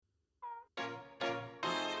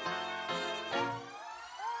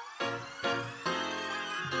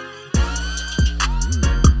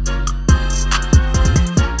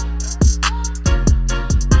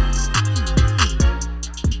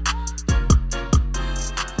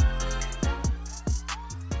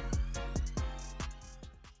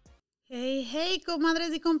Hey,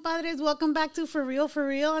 comadres y compadres. Welcome back to For Real, For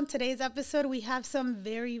Real. On today's episode, we have some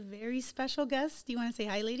very, very special guests. Do you want to say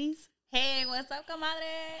hi, ladies? Hey, what's up,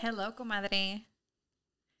 comadre? Hello, comadre.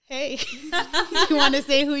 Hey. You want to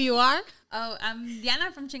say who you are? Oh, I'm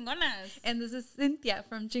Diana from Chingonas. And this is Cynthia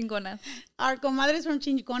from Chingonas. Our comadres from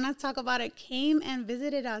Chingonas Talk About It came and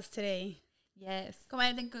visited us today. Yes.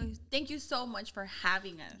 Comadre, thank you so much for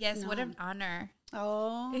having us. Yes, what an honor.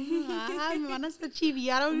 Oh, me van a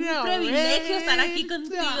chiviar. Un privilegio estar aquí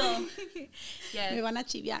contigo. Yes. Me van a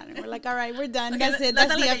chiviar. We're like, all right, we're done. Okay, That's it.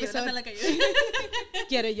 That's the episode.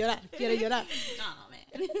 Quiero llorar. Oh,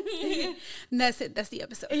 man. That's it. That's the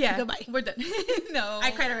episode. Yeah. Goodbye. We're done. No.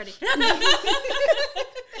 I cried already.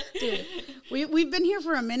 Dude, we've been here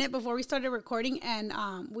for a minute before we started recording, and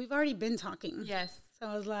we've already been talking. Yes. So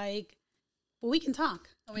I was like, well, we can talk.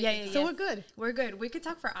 Yeah. So we're good. We're good. We could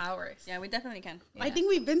talk for hours. Yeah, we definitely can. I think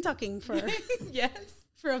we've been talking for Yes.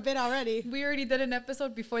 for a bit already. We already did an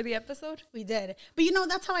episode before the episode. We did. But you know,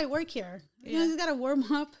 that's how I work here. You know, you got to warm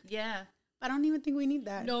up. Yeah. I don't even think we need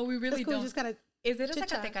that. No, we really That's cool. don't. We just got to, Is it a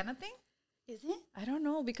chit-chat. Zacatecana thing? is it? I don't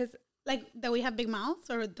know because Like that we have big mouths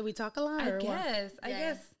or do we talk a lot? I or what? guess. I Yeah.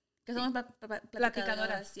 guess. Que somos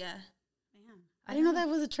Platicadoras. Yeah. Man, I didn't know that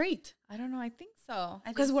was a trait. I don't know. I think so.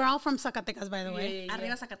 Because we're all from Zacatecas, by the way. Yeah.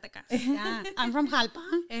 Arriba Zacatecas. Yeah. I'm from Jalpa.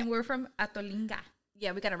 And we're from Atolinga.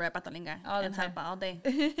 Yeah, we got to rep Atolinga. All the and time. Jalpa all day.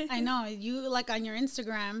 I know. You like on your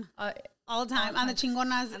Instagram all the time. all On the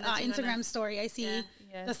Chingonas On the Chingonas. Instagram story, I see Yeah.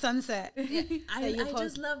 Yes. the sunset. I you just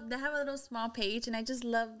post. love, they have a little small page, and I just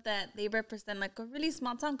love that they represent like a really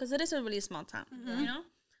small town, because it is a really small town, you know?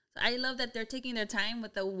 So I love that they're taking their time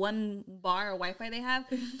with the one bar or Wi-Fi they have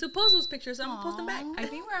to post those pictures. So I'm going to post them back. I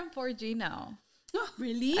think we're on 4G now.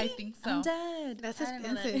 Really? I think so. I'm dead. That's I didn't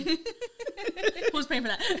know that. expensive. Who's paying for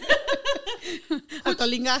that?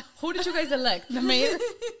 Atolinga, Who did you guys elect? the mayor.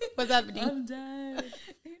 What's happening? I'm dead.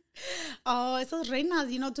 Oh, esos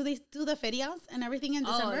reinas, you know, do they do the ferias and everything in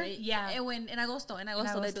December? right. Yeah. In agosto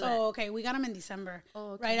they do that. Oh, okay. We got them in December.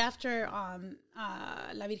 Oh, okay. Right after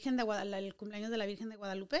La Virgen de Guadalupe, el cumpleaños de la Virgen de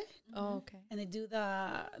Guadalupe. Oh, okay. And they do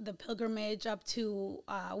the pilgrimage up to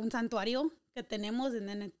un santuario que tenemos, and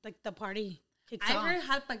then it's like the party kicks I off. heard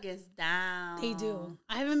Jalpa gets down. They do.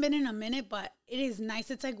 I haven't been in a minute, but it is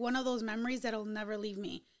nice. It's like one of those memories that'll never leave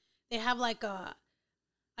me. They have like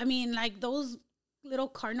like those little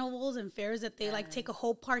carnivals and fairs that they like take a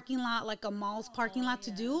whole parking lot, like a mall's parking lot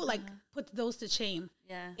to do, like put those to shame.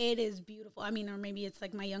 Yeah. It is beautiful. I mean, or maybe it's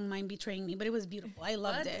like my young mind betraying me, but it was beautiful. I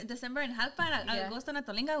loved What? it. December in Jalpa, agosto en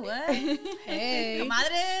Atolinga, what? Hey.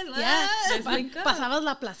 Comadres, what? Yeah. Let's link up. Pasabas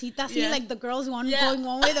la placita así, Yeah. like the girls going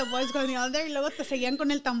one way, the boys going the other, y luego te seguían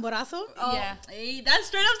con el tamborazo. Oh, Yeah. Hey, that's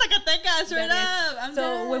straight up Zacatecas, straight That up. I'm So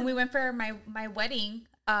dead. when we went for my wedding,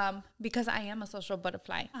 because I am a social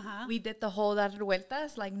butterfly, we did the whole dar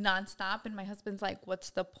vueltas like nonstop, and my husband's like, "What's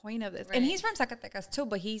the point of this?" And he's from Zacatecas too,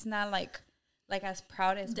 but he's not like as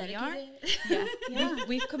proud as we are. Dedicated. Yeah.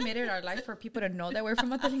 We've committed our life for people to know that we're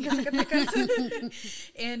from Atolinga,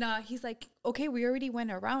 Zacatecas. And he's like, "Okay, we already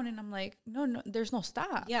went around," and I'm like, "No, there's no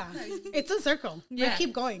stop." Yeah. It's a circle. Yeah.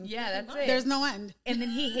 Keep going. Yeah, that's it. There's no end. And then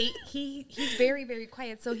he's very, very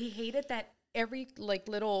quiet. So he hated that every like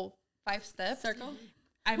little 5 steps Circle.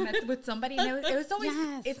 I met with somebody, and it was always,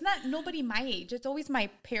 Yes. it's not nobody my age. It's always my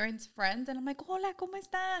parents' friends. And I'm like, hola, ¿cómo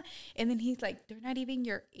está? And then he's like, they're not even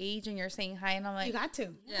your age, and you're saying hi. And I'm like, You got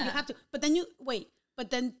to. Yeah. You have to. But then but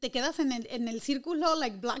then te quedas en el círculo,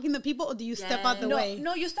 like blocking the people, or do you step out the way?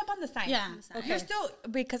 no, you step on the sign. Yeah. Okay. You're still,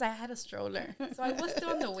 because I had a stroller. So I was still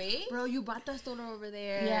on the way. Bro, you bought the stroller over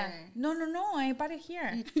there. Yeah. No, I bought it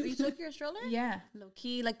here. You took your stroller? Yeah. Low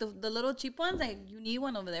key, like the little cheap ones, like you need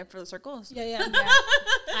one over there for the circles. Yeah.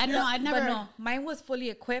 I don't know. I'd never. But no, mine was fully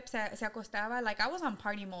equipped. Se acostaba. Like I was on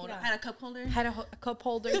party mode. Yeah. Had a cup holder. Had a cup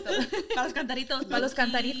holder. Para los cantaritos. Para los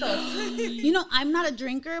cantaritos. You know, I'm not a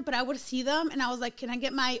drinker, but I would see them, and I was like, "Can I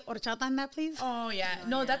get my horchata in that, please?" Oh yeah.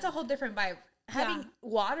 No, that's a whole different vibe. Having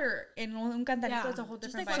water in un cantarito is a whole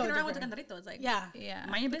Just different like vibe. walking around with the cantarito. It's like, Yeah. Yeah.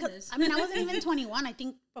 mind your business. I mean, I wasn't even 21. I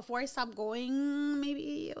think before I stopped going,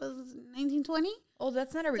 maybe it was 1920. Oh,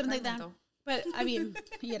 that's not a Something requirement like that. though. But I mean,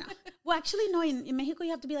 you know. Well, actually, no. In Mexico, you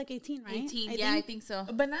have to be like 18, right? 18. I think so.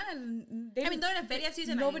 But not. I mean, during the feria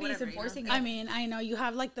season, nobody's whatever, enforcing I it. mean, I know you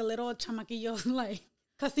have like the little chamaquillos like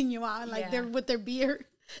cussing you out, like Yeah. they're with their beer,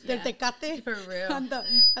 their tecate For real. on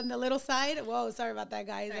the little side. Whoa, sorry about that,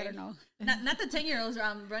 guys. I Sorry. don't know. Not the 10-year-olds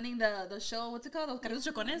running the show. What's it called? Los carritos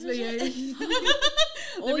chocones.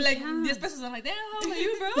 Oh, They'll be like, yeah. 10 pesos. I'm like, damn, how old are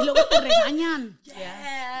you, Y bro? luego te regañan.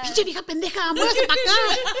 Yeah. Pinche vieja pendeja, muévase para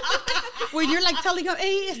acá. When you're like telling them,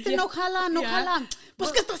 hey, no jala, no jala.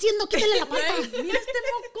 Pues, ¿qué está haciendo? Quítale la pata. Mira este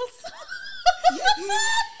mocoso.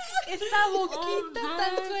 Esa boquita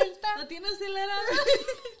tan suelta. ¿No tiene acelerado?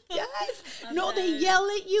 Yes. No, they yell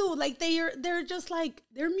at you. Like, they're just like,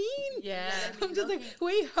 they're mean. Yeah. I'm just like,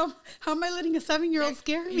 wait, how am I letting a 7-year-old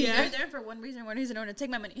scare me? They're there for one reason to take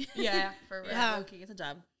my money. Yeah, for real. Yeah. Okay, it's a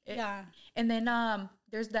job. Yeah. And then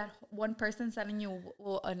there's that one person selling you,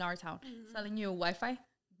 in our town, selling you Wi-Fi.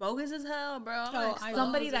 Bogus as hell, bro. Oh,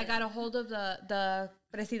 Somebody that got a hold of the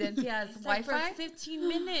Presidencia's Like Wi-Fi. for 15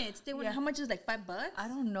 minutes. They how much is like $5? I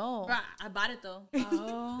don't know. Bro, I bought it though.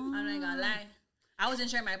 Oh. I'm not gonna lie. I wasn't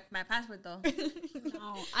sharing my password though.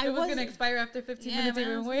 No, I It was going to expire after 15 minutes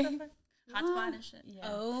even way. Hotspot and shit. Yeah.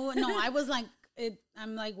 Oh, no, I was like,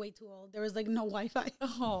 I'm like way too old. There was like no Wi-Fi.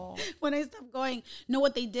 Oh. When I stopped going. No,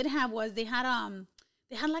 what they did have was they had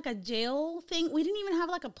like a jail thing. We didn't even have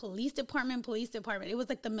like a police department. It was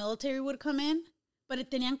like the military would come in, but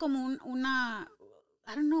it tenían como una,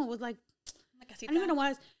 I don't know, it was like, I don't even know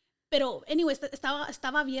what it was. Pero anyway,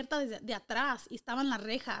 estaba abierta desde de atrás y estaban las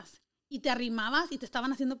rejas. Y te arrimabas y te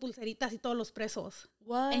estaban haciendo pulseritas y todos los presos.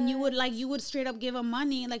 What? And you would straight up give them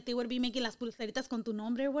money. Like they would be making las pulseritas con tu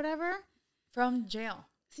nombre or whatever. From jail.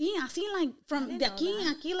 Sí, así like from de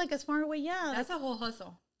aquí, like as far away, yeah. That's a whole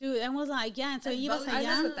hustle. Dude, and was like, yeah. And so you was I like,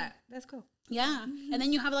 mess with that. That's cool. yeah. And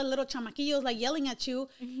then you have like little chamaquillos like yelling at you.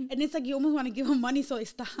 And it's like you almost want to give them money so they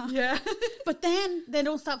stop. Yeah. But then they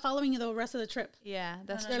don't stop following you the rest of the trip. Yeah,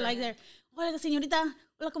 that's They're true. like, hola, señorita.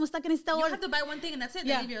 Hola, ¿cómo está? ¿Qué necesita? You have to buy one thing and that's it.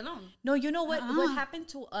 Yeah. They leave you alone. No, you know what? What happened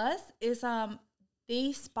to us is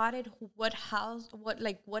they spotted what house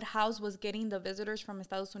was getting the visitors from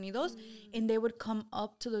Estados Unidos, and they would come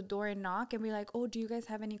up to the door and knock and be like, "Oh, do you guys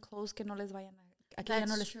have any clothes que no les vayan a aquí ya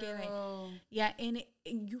no les queden?" Yeah, and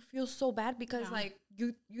you feel so bad because like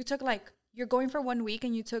you took like you're going for 1 week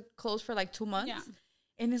and you took clothes for like 2 months. Yeah.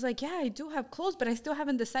 And it's like, yeah, I do have clothes, but I still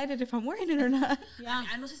haven't decided if I'm wearing it or not. Yeah.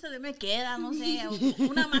 No sé si me queda, no sé.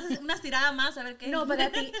 Una estirada más, a ver qué. No, but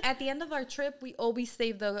at the end of our trip, we always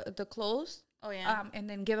save the clothes. Oh, yeah. And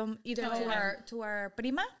then give them either to our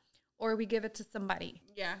prima or we give it to somebody.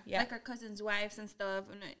 Yeah. Like our cousins' wives and stuff.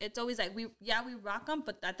 And it's always like, we rock them,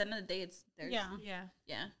 but at the end of the day, it's theirs. Yeah. Yeah.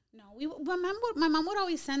 Yeah. No, my mom would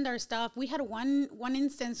always send our stuff. We had one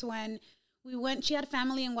instance when we went, she had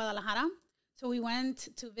family in Guadalajara. So we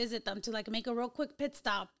went to visit them to like make a real quick pit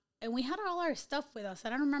stop. And we had all our stuff with us.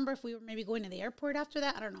 I don't remember if we were maybe going to the airport after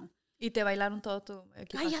that. I don't know. Y te bailaron todo tu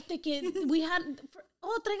equipaje. Cállate que we had,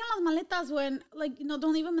 traigan las maletas when, like,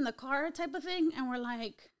 don't leave them in the car type of thing. And we're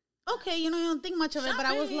like, okay, you don't think much of it. But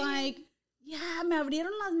I was like, yeah, me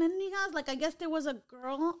abrieron las mendigas. Like, I guess there was a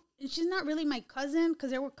girl, and she's not really my cousin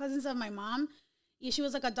because they were cousins of my mom. Yeah, she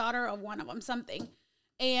was like a daughter of one of them, something.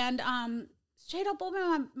 And straight up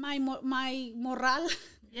open my morral.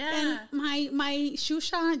 Yeah. And my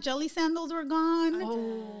shusha jelly sandals were gone.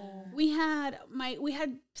 Oh. We had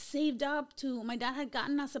saved up to, my dad had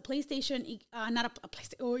gotten us a PlayStation, not a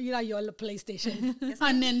PlayStation, a PlayStation,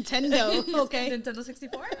 a Nintendo, okay? Nintendo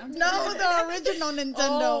 64? No, the original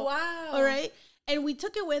Nintendo. Oh, wow. All right. And we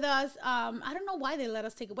took it with us. I don't know why they let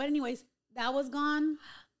us take it. But anyways, that was gone.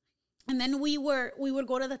 And then we would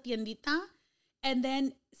go to the tiendita. And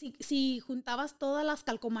then si juntabas todas las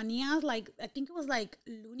calcomanías, like, I think it was like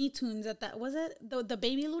Looney Tunes was it? The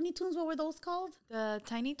baby Looney Tunes, what were those called? The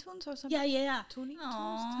Tiny Toons or something? Yeah. Tiny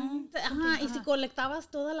Tunes? Y si colectabas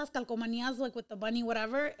todas las calcomanías, like with the bunny,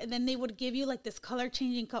 whatever, and then they would give you like this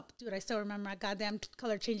color-changing cup. Dude, I still remember a goddamn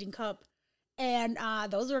color-changing cup. And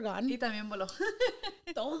those were gone. Y también voló.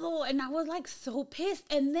 Todo. And I was like so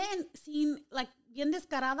pissed. And then seeing like bien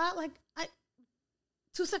descarada, like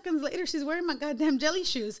 2 seconds later, she's wearing my goddamn jelly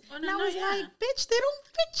shoes. Oh, and I was like, bitch, they don't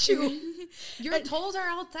fit you. Your toes are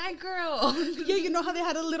all tight, girl. Yeah, you know how they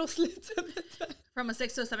had a little slit. From a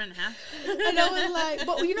 6 to a 7.5. And I was like,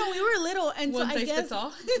 but we were little. And One so size fits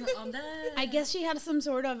all. I guess she had some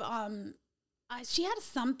sort of, she had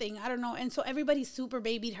something, I don't know. And so everybody super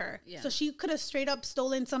babied her. Yeah. So she could have straight up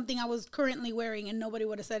stolen something I was currently wearing and nobody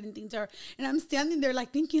would have said anything to her. And I'm standing there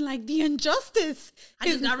like thinking like the injustice. I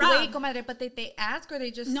just got Wait, comadre, but they ask or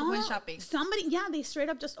they just went shopping? Somebody, they straight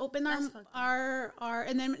up just opened our,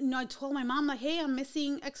 and then, I told my mom like, hey, I'm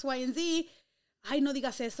missing X, Y, and Z. Ay, no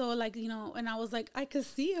digas eso, like, and I was like, I could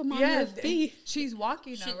see him on your feet. She's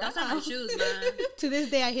walking around. That's not my shoes, man. To this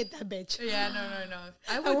day, I hate that bitch. Yeah, no.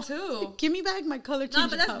 I would too. Give me back my color change. No,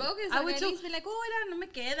 but that's bogus. I would too. Be like, no me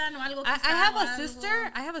quedan, o algo. I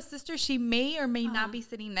have a sister. She may or may not be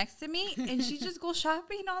sitting next to me, and she just goes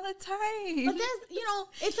shopping all the time. But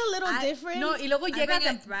that's, it's a little different. No, y luego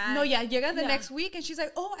llega the next week, and she's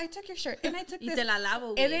like, oh, I took your shirt, and I took this. Y te la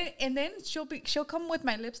lavo, and then she'll come with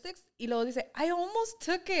my lipsticks, y luego dice, I almost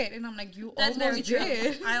took it. And I'm like, you That's almost very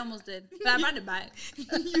did. true. I almost did. But I brought it back.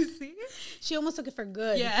 You see? She almost took it for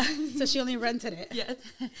good. Yeah. So she only rented it. Yes.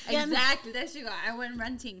 Yeah. Exactly. There you go. I went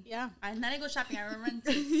renting. Yeah. I didn't go shopping. I went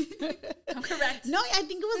renting. I'm correct. No, I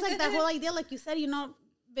think it was like that whole idea, like you said,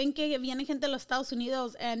 ven que viene gente de los Estados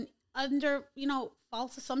Unidos and under,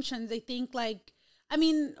 false assumptions, they think like, I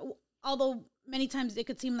mean, although many times it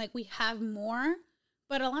could seem like we have more,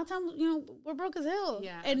 but a lot of times, we're broke as hell.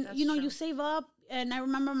 Yeah, and, that's you true. save up. And I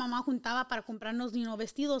remember mamá juntaba para comprarnos,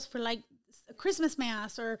 vestidos for like a Christmas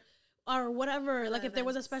mass or whatever, like if there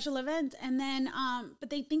was a special event. And then, but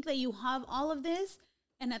they think that you have all of this.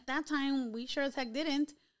 And at that time, we sure as heck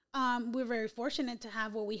didn't. We were very fortunate to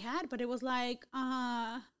have what we had, but it was like,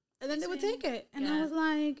 and then they would take it. And I was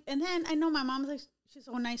like, and then I know my mom was like, she's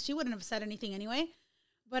so nice. She wouldn't have said anything anyway.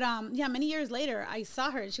 But many years later, I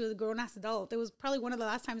saw her and she was a grown ass adult. It was probably one of the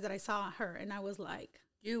last times that I saw her. And I was like,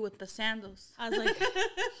 You with the sandals. I was like,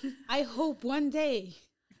 I hope one day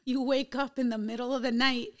you wake up in the middle of the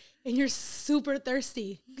night and you're super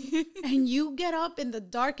thirsty and you get up in the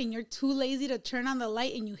dark and you're too lazy to turn on the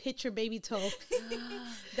light and you hit your baby toe.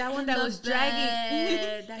 That one that was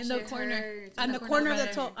dragging That in the shit corner. hurts. On the corner of the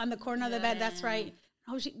toe, on the corner of the bed. Yeah. That's right.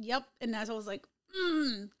 Oh, yep. And that's I was like,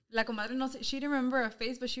 La comadre, no sé, she didn't remember her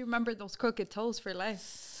face, but she remembered those crooked toes for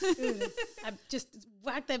life. I just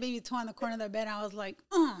whacked that baby toe on the corner of the bed. And I was like,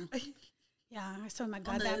 Yeah, I saw my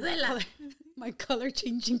goddamn my color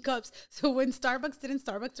changing cups. So when Starbucks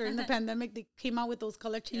during the pandemic, they came out with those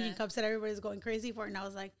color changing cups that everybody's going crazy for, and I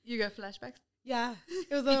was like, You got flashbacks? yeah,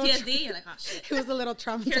 it was a little PTSD. You're like, oh shit. it was a little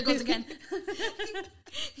traumatizing. Here it goes again.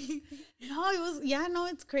 No, it was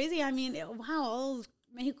it's crazy. I mean, wow, all those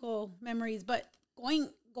Mexico memories. But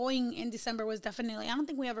going in December was definitely. I don't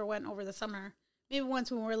think we ever went over the summer. Maybe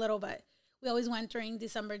once when we were little, but we always went during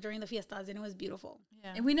December during the fiestas, and it was beautiful.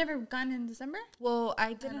 Yeah. And we never gone in December? Well,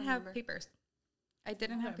 I didn't have remember. papers. I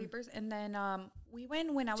didn't have papers. And then we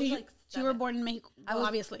went when I was So you, like so you were 7. born in Mexico, I was,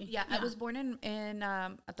 obviously. Yeah, I was born in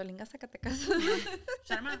Atolinga, Zacatecas.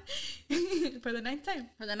 Shut 'em out. For the 9th time.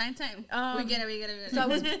 For the 9th time. We get it. So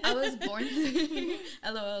I was born.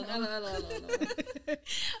 Hello. Hello.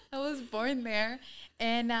 I was born there,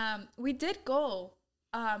 and we did go.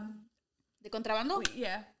 De contrabando?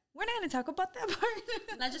 Yeah, we're not gonna talk about that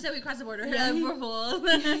part. Let's just say we crossed the border. Yeah. We're full.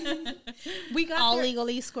 We got all there.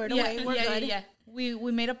 legally squared away. We're good. Yeah. We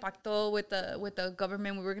made a pacto with the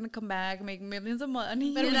government. We were gonna come back, make millions of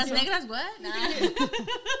money. Pero las negras, what? Nah.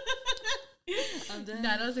 I'm done.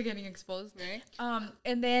 That was getting exposed. Right?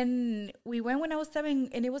 And then we went when I was 7,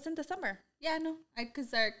 and it was in December. Yeah, no.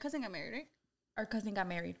 Because our cousin got married, right? Our cousin got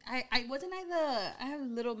married. I have a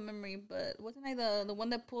little memory, but wasn't I the one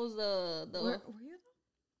that pulls the Were you though?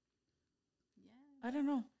 Yeah. I don't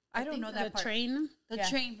know. I don't know that The part. train,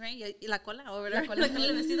 train, right? Y la cola, or whatever. La cola.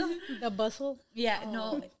 El vestido. the bustle. Yeah,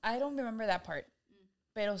 no, I don't remember that part.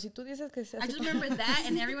 Pero si tú dices que I just remember that,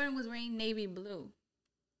 and everyone was wearing navy blue.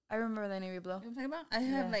 I remember the navy blue. You know what I'm talking about? I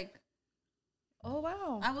have like, Oh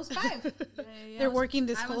wow. I was 5. They're working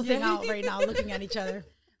this I whole was- thing out right now, looking at each other.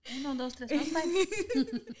 1, 2, 3, 4,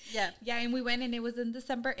 5. Yeah. Yeah, and we went and it was in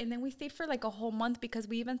December, and then we stayed for like a whole month because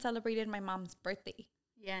we even celebrated my mom's birthday.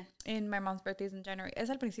 Yeah. And my mom's birthday is in January. Es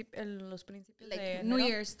al principio, los principios Like de New enero.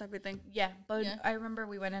 Year's type of thing. Yeah, but Yeah. I remember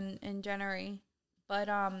we went in January. But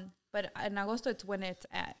in Agosto it's when it's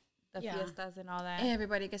at the Yeah. fiestas and all that.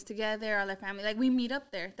 Everybody gets together, all their family. Like, we meet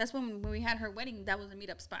up there. That's when we had her wedding. That was a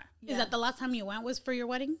meetup spot. Is that the last time you went was for your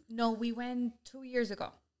wedding? No, we went 2 years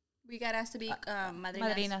ago. We got asked to be madrinas.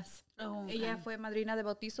 Madrinas. Oh, okay. Ella fue madrina de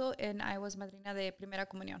bautizo and I was madrina de primera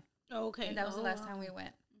comunión. Oh, okay. And that was the last time we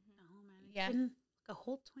went. Oh, man. It's Yeah. been like a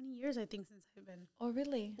whole 20 years, I think, since I've been. Oh,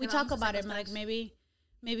 really? We Pero talk vamos a about it, hacer like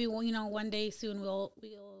maybe, well, one day soon we'll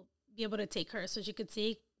be able to take her so she could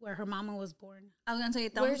see where her mama was born. I was going to say,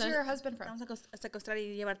 Where's your husband from? vamos a secuestrar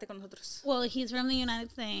y llevarte con nosotros. Well, he's from the United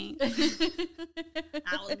States.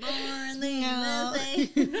 I was born in the No.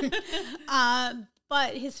 USA.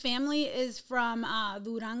 But his family is from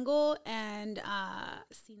Durango and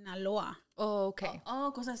Sinaloa. Oh, okay.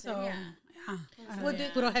 Oh, cosas So, serias. yeah. Well,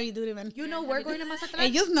 did- Puro heavy duty, man. You know we're going to Mazatlan?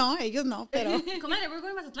 Ellos no, pero Comadre, we're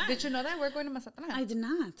going to Mazatlan. Did you know that? We're going to Mazatlan. I did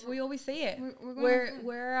not. We always say it. We're going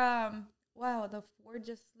We're wow, the word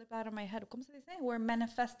just slipped out of my head. ¿Cómo se dice? We're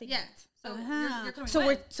manifesting Yeah. it. So Ah. you're coming So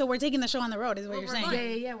with. we're taking the show on the road, is what you're we're saying.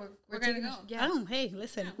 going. Yeah. We're gonna taking go. the- Yeah. Oh, hey,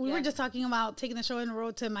 listen. We were just talking about taking the show on the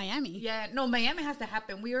road to Miami. Yeah, no, Miami has to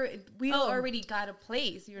happen. We Oh. already got a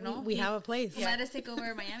place, you know. We have a place. Let us take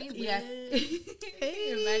over Miami. Yeah.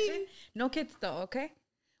 Hey. Imagine. No kids though, okay?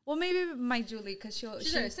 Well, maybe my Julie, because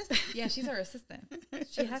she's our assistant. Yeah, she's our assistant.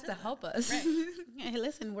 She has to help us. Right. Hey,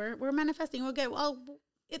 listen, we're manifesting. We'll get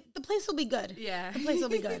the place will be good. Yeah, the place will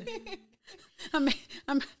be good. I'm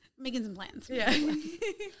making some plans. Yeah,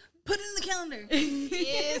 put it in the calendar.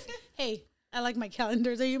 Yes. Hey, I like my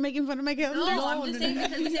calendars. Are you making fun of my calendar? No, I'm just saying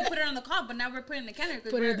because we say put it on the call, but now we're putting it in the calendar.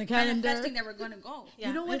 Put it in the calendar. Manifesting that we're going to go. Yeah.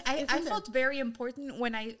 You know what? I felt very important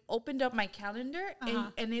when I opened up my calendar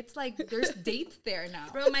and it's like there's dates there now.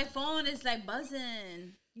 Bro, my phone is like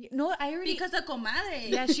buzzing. No, I already because of comadre.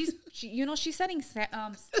 Yeah, she's setting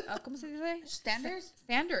 ¿cómo se dice?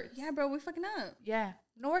 Standards. Yeah, bro, we fucking up. Yeah.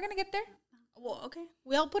 No, we're gonna get there. Well, okay.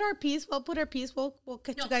 We'll put our piece. We'll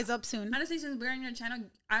catch you guys up soon. Honestly, since we're on your channel,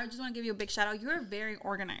 I just want to give you a big shout out. You're very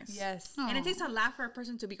organized. Yes. And it takes a lot for a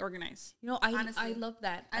person to be organized. You know, I love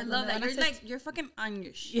that. I love that. You're fucking on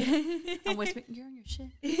your shit. Yeah. I'm whispering, you're on your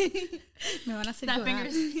shit. Me van a hacer Snap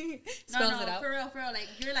fingers. Spells it out. For real. Like,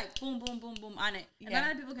 you're like, boom, boom, boom, boom on it. And a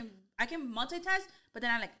lot of people I can multitask, but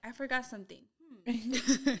then I forgot something.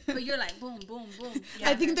 But you're like boom, boom, boom. Yeah.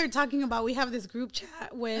 I think they're talking about we have this group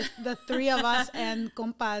chat with the three of us and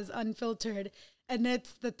compas unfiltered, and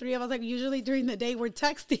it's the three of us. Like usually during the day we're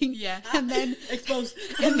texting, and then exposed.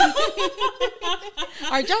 And then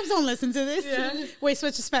our jobs don't listen to this. Yeah. Wait,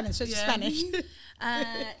 switch to Spanish. Switch to Spanish.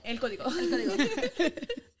 El código.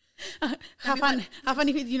 How funny,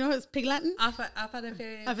 you know his Pig Latin? I can't.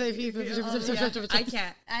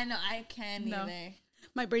 I know, I can't either.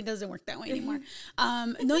 My brain doesn't work that way anymore.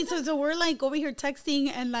 No, so we're like over here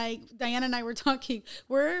texting, and like Diana and I were talking.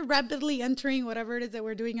 We're rapidly entering whatever it is that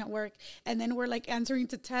we're doing at work, and then we're like answering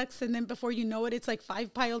to texts, and then before you know it, it's like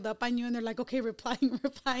 5 piled up on you, and they're like, okay, replying.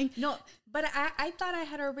 No, but I thought I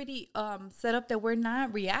had already set up that we're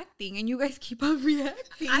not reacting, and you guys keep on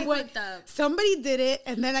reacting. I fucked up. Somebody did it,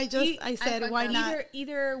 and then I said, why not?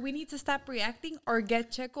 Either we need to stop reacting or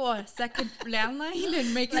get Checo a second landline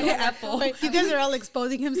and make it Apple. Wait, you guys are all exposing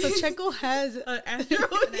him. So Checo has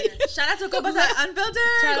Android. Shout out to Compas Unfiltered.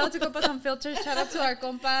 Shout out to Compas Unfiltered. Shout out to our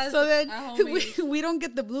compas. So then we don't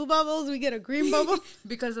get the blue bubbles, we get a green bubble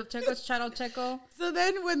because of Checo. Shout out Checo. So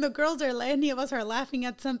then when the girls are, any of us are laughing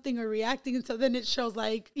at something or reacting, and so then it shows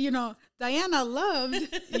like, Diana loved.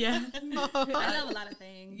 Yeah. I love a lot of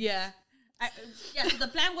things. Yeah. So the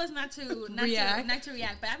plan was not to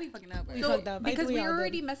react, but I be fucking up. So, because we were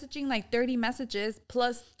already messaging like 30 messages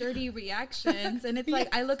plus 30 reactions, and it's like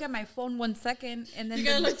I look at my phone 1 second, and then you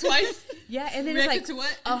gotta look twice. Yeah, and then reacted it's like to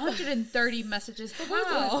what? 130 messages.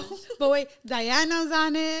 How? But wait, Diana's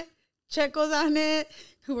on it, Checo's on it,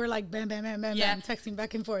 who were like bam, bam, bam, bam, bam, texting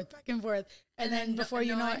back and forth, and then before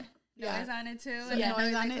you know it. Noah's on it too. So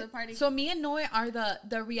Noah's on it. So me and Noah are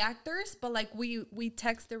the reactors, but like we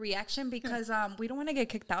text the reaction because we don't want to get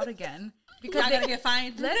kicked out again. Because I gotta get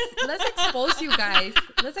fined. Let's expose you guys.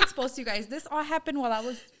 This all happened while I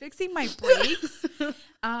was fixing my brakes.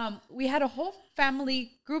 We had a whole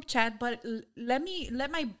family group chat, but let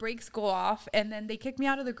my brakes go off, and then they kicked me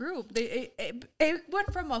out of the group. It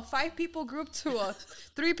went from a 5 people group to a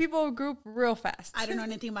 3 people group real fast. I don't know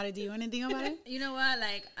anything about it. Do you know anything about it? You know what?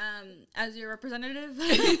 Like, as your representative,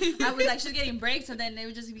 I was like, she's getting breaks, and then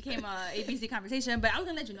it just became a ABC conversation. But I was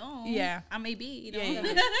gonna let you know. Yeah, I may be. You know,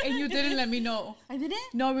 and you didn't let me know. I didn't.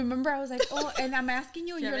 No, remember I was like, oh, and I'm asking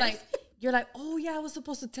you, and you're like, oh yeah, I was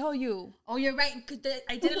supposed to tell you. Oh, you're right.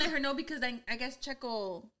 I didn't let her know because then I guess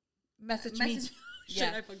Checo messaged me.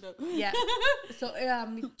 Yeah, I fucked up. Yeah. So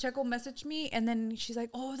Checo messaged me, and then she's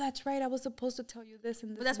like, "Oh, that's right. I was supposed to tell you this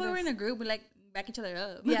and this." But that's why we're in a group. We like back each other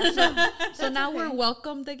up. Yeah. So now we're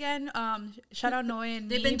welcomed again. Shout out Noah and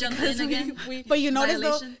they've been jumping in again. But you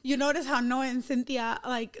notice how Noah and Cynthia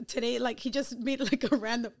like today, like he just made like a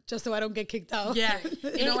random just so I don't get kicked out. Yeah.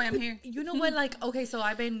 You know why I'm here. You know what? Like, okay, so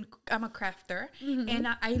I'm a crafter, and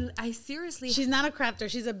I seriously. She's not a crafter.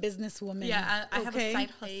 She's a businesswoman. Yeah, I have a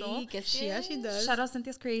side hustle. Hey, she does. Shout out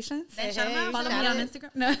Cynthia's Creations. Hey, follow me on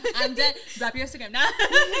Instagram. No. I'm dead. Drop your Instagram now.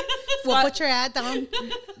 We'll put your ad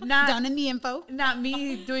down in the info. Not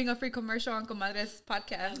me doing a free commercial on Comadre's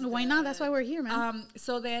podcast. Why not? That's why we're here, man.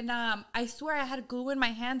 So then I swear I had glue in my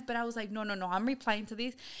hands, but I was like, no, I'm replying to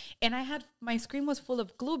these. And my screen was full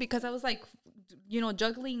of glue because I was like,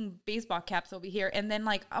 juggling baseball caps over here. And then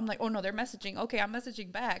like, I'm like, oh no, they're messaging. Okay, I'm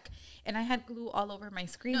messaging back. And I had glue all over my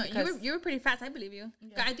screen. No, you were pretty fast. I believe you.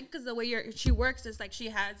 Yeah. I think because the way she works is like she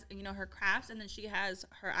has, her crafts, and then she has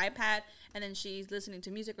her iPad, and then she's listening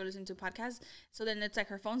to music or listening to podcasts. So then it's like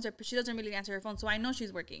her phone's there, but she doesn't really answer her phone. So I know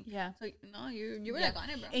she's working. Yeah. So no, you were like on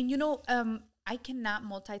it, bro. And I cannot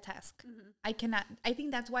multitask. I cannot. I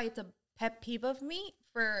think that's why it's a pet peeve of me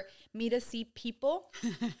for me to see people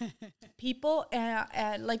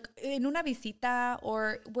like in una visita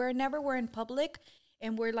or whenever we're in public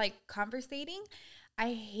and we're like conversating.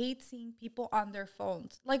 I hate seeing people on their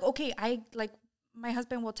phones. Like, okay, I like my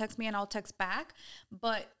husband will text me and I'll text back,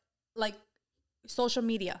 but like social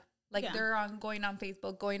media, like they're going on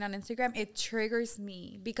Facebook, going on Instagram, it triggers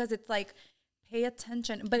me because it's like, pay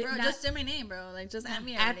attention. But bro, just say my name, bro. Like, just add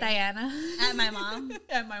me at Diana, at my mom,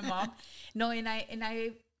 at my mom. No, and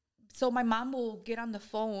I. So my mom will get on the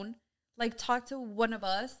phone, like talk to one of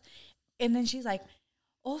us, and then she's like,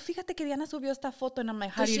 "Oh, fíjate que Diana subió esta foto," and I'm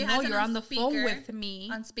like, "How do you know you're on the phone with me?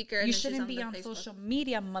 On speaker, you shouldn't be on social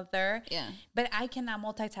media, mother." Yeah, but I cannot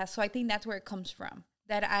multitask, so I think that's where it comes from.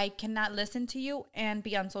 That I cannot listen to you and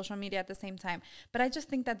be on social media at the same time. But I just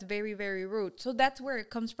think that's very, very rude. So that's where it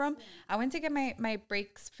comes from. Yeah. I went to get my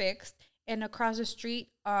brakes fixed, and across the street,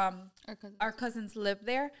 our cousins live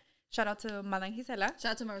there. Shout out to Madame Gisela.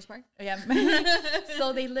 Shout out to Morris Park. Yeah.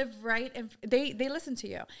 So they live right, and they listen to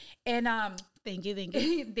you. And thank you.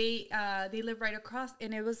 They live right across,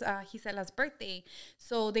 and it was Gisela's birthday.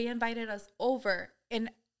 So they invited us over,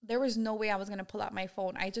 and there was no way I was going to pull out my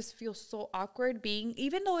phone. I just feel so awkward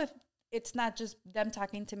even though if it's not just them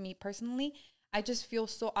talking to me personally, I just feel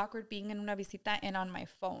so awkward being in una visita and on my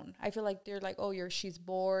phone. I feel like they're like, oh, she's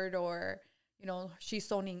bored, or, you know, she's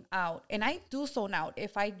zoning out. And I do zone out.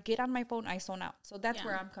 If I get on my phone, I zone out. So that's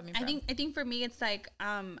where I'm coming from. I think for me, it's like,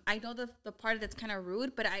 I know the part that's kind of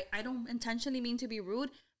rude, but I don't intentionally mean to be rude,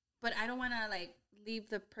 but I don't want to like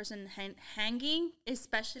leave the person hanging,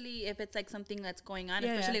 especially if it's like something that's going on,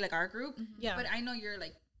 especially like our group. Mm-hmm. Yeah. But I know you're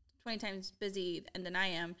like 20 times busy than I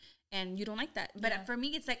am, and you don't like that. But for me,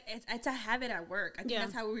 it's like it's a habit at work. I think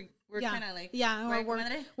that's how we're kind of like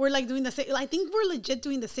we're like doing the same. I think we're legit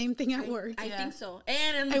doing the same thing at work. I think so.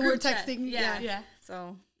 And we're texting. Yeah.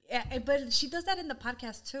 So but she does that in the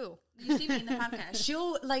podcast too. You see me in the podcast.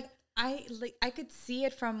 She'll like. I could see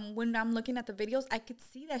it from when I'm looking at the videos. I could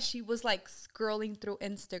see that she was like scrolling through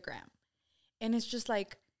Instagram, and it's just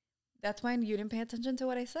like, that's why you didn't pay attention to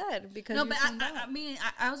what I said, because no, but I mean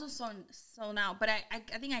I was also so now, but I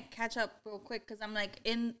think I catch up real quick because I'm like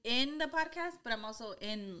in the podcast, but I'm also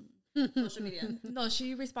in social media. No,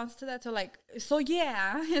 she responds to that to like, so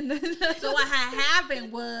yeah, and then so what had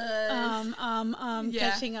happened was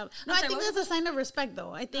catching up. No, I think that's a sign of respect,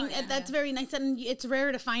 though. I think that's very nice, and it's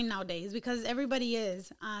rare to find nowadays because everybody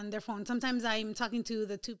is on their phone. Sometimes I'm talking to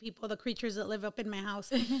the two people, the creatures that live up in my house,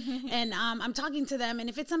 and I'm talking to them, and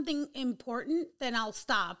if it's something important, then I'll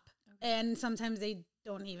stop. Okay. And sometimes they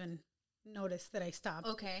don't even notice that I stopped.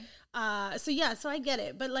 Okay. So I get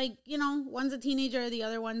it. But like, you know, one's a teenager, the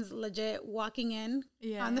other one's legit walking in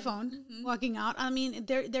on the phone, walking out. I mean,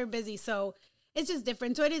 they're busy, so it's just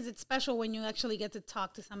different. So it's special when you actually get to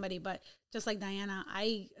talk to somebody. But just like Diana,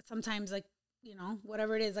 I sometimes like, you know,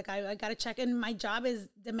 whatever it is, like I gotta check, and my job is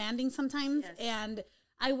demanding sometimes, and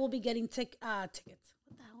I will be getting tickets.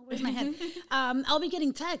 What the hell? Where's my head? I'll be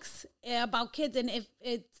getting texts about kids, and if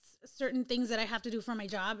it's certain things that I have to do for my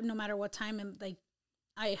job, no matter what time, and like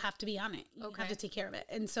I have to be on it. You have to take care of it,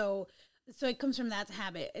 and so it comes from that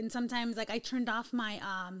habit. And sometimes like I turned off my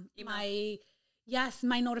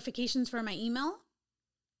my notifications for my email,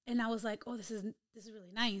 and I was like, oh, this is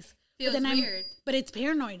really nice. Feels weird, but it's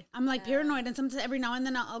paranoid. I'm like paranoid, and sometimes every now and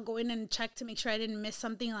then I'll go in and check to make sure I didn't miss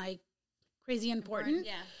something like crazy important.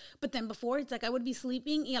 Yeah. But then before, it's like I would be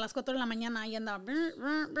sleeping, y a las 4 de la mañana, y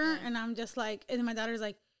andaba, and I'm just like, and my daughter's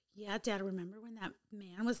like, yeah, Dad, remember when that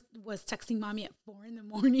man was texting Mommy at 4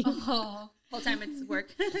 a.m? Oh, whole time it's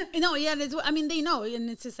work. No, yeah, I mean, they know, and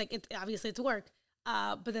it's just like, obviously it's work.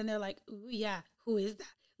 But then they're like, ooh, yeah, who is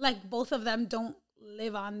that? Like, both of them don't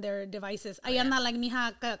live on their devices. Ahí anda like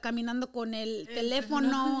mija caminando con el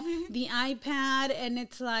teléfono, the iPad, and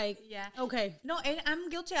it's like, okay. No, and I'm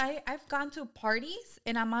guilty. I've gone to parties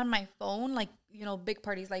and I'm on my phone, like, you know, big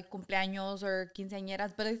parties like cumpleaños or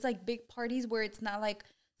quinceañeras, but it's like big parties where it's not like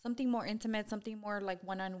something more intimate, something more like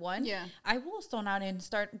one-on-one. Yeah. I will zone out and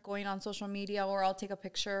start going on social media, or I'll take a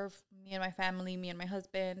picture of me and my family, me and my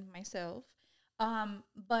husband, myself.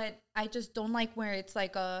 But I just don't like where it's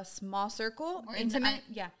like a small circle. Or intimate.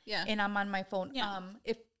 And I'm on my phone. Yeah.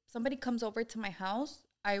 If somebody comes over to my house,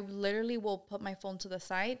 I literally will put my phone to the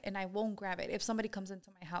side and I won't grab it if somebody comes into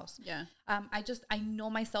my house. Yeah. I know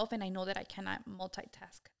myself, and I know that I cannot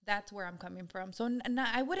multitask. That's where I'm coming from. So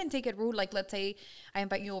I wouldn't take it rude. Like, let's say I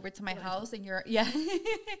invite you over to my house and you're,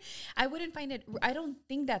 I wouldn't find it, I don't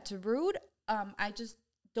think that's rude. I just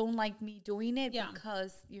don't like me doing it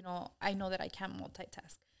because, you know, I know that I can't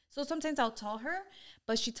multitask. So sometimes I'll tell her,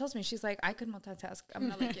 but she tells me, she's like, I could multitask. I'm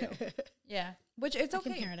not like you. Yeah. Which it's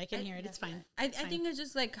okay. I can hear it. It's fine. I think it's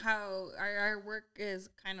just like how our work is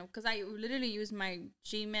kind of, because I literally use my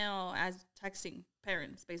Gmail as texting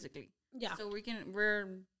parents, basically. Yeah. So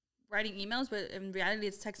we're writing emails, but in reality,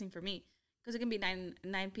 it's texting for me. Because it can be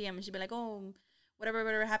 9 p.m. and she'd be like, oh,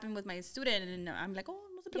 whatever happened with my student. And I'm like, oh,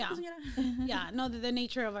 no se preocupe, señora. Yeah, no, the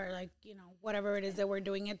nature of our, like, you know, whatever it is that we're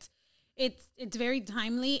doing, it's very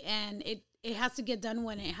timely, and it has to get done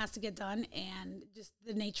when it has to get done, and just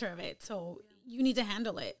the nature of it. So you need to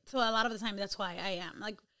handle it. So a lot of the time, that's why I am.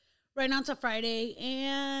 Like, right now it's a Friday,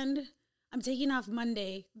 and I'm taking off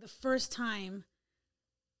Monday, the first time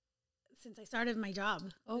since I started my job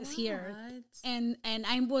this year. And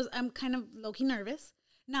I'm kind of low-key nervous.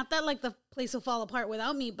 Not that like the place will fall apart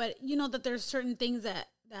without me, but you know that there's certain things that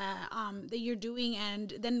you're doing,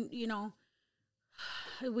 and then, you know,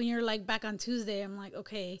 when you're like back on Tuesday, I'm like,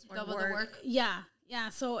 okay, double the work. Yeah.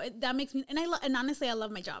 So that makes me, and honestly, I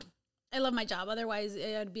love my job. I love my job. Otherwise,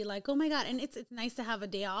 it'd be like, oh my God. And it's nice to have a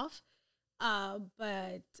day off.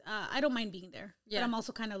 But I don't mind being there. Yeah. But I'm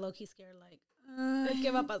also kind of low-key scared, like,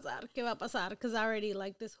 ¿qué va a pasar? ¿Qué va a pasar? Because already,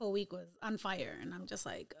 like, this whole week was on fire, and I'm just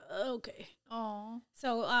like, okay. Oh.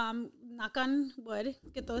 So, knock on wood,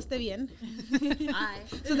 que todo esté bien.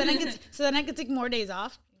 So then I could take more days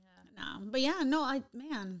off. Yeah. No, but yeah, no,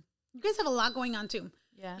 man, you guys have a lot going on too.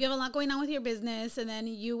 Yeah. You have a lot going on with your business, and then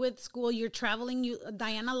you with school, you're traveling.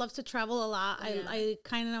 Diana loves to travel a lot. Yeah. I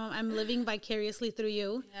kind of, I'm living vicariously through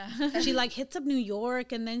you. Yeah. She like hits up New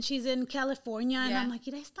York, and then she's in California, and I'm like,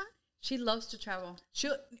 ¿Ira está? She loves to travel.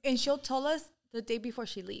 She'll tell us the day before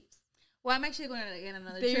she leaves. Well, I'm actually going to get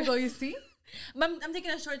another trip. There you go, you see? I'm taking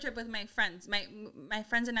a short trip with my friends. My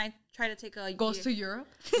friends and I try to take a Goes to Europe?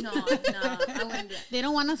 No, I wouldn't do that. They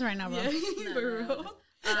don't want us right now, bro. Yeah,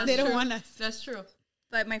 no. They don't want us. That's true.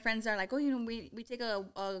 But my friends are like, oh, you know, we take a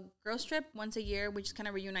girls trip once a year. We just kind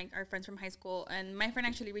of reunite our friends from high school. And my friend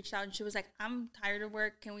actually reached out, and she was like, I'm tired of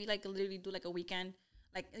work. Can we like literally do like a weekend?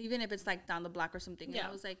 Like, even if it's like down the block or something. Yeah. And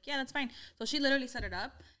I was like, yeah, that's fine. So she literally set it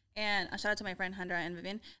up. And a shout out to my friend Handra and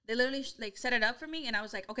Vivian. They literally like set it up for me. And I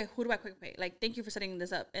was like, okay, who do I quick pay? Like, thank you for setting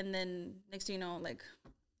this up. And then next thing you know, like,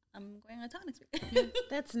 I'm going out of town next week.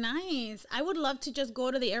 That's nice. I would love to just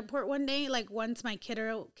go to the airport one day. Like, once my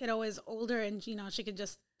kiddo is older, and, you know, she could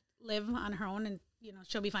just live on her own, and, you know,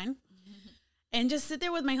 she'll be fine. Mm-hmm. And just sit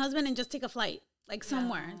there with my husband and just take a flight, like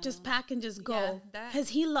somewhere. Yeah. Just pack and just go. Because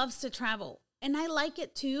he loves to travel. And I like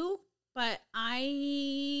it too, but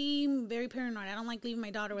I'm very paranoid. I don't like leaving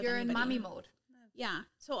my daughter with anybody. You're in mommy mode. Yeah.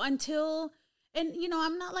 So until, and you know,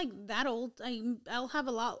 I'm not like that old. I'll have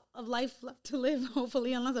a lot of life left to live,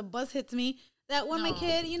 hopefully, unless a bus hits me. That when my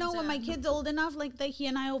kid, you know, when my kid's old enough, like that he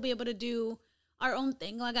and I will be able to do our own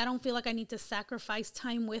thing. Like, I don't feel like I need to sacrifice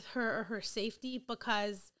time with her or her safety,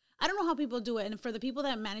 because I don't know how people do it. And for the people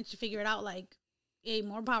that manage to figure it out, like, hey,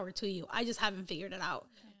 more power to you. I just haven't figured it out.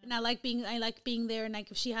 And I like being there, and like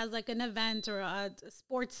if she has like an event or a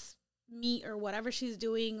sports meet or whatever she's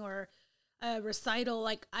doing, or a recital,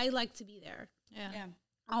 like I like to be there. Yeah.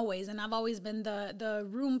 Always. And I've always been the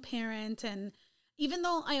room parent, and even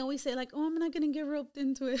though I always say like, oh, I'm not gonna get roped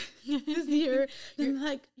into it this year, then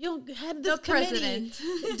like, yo, head this committee,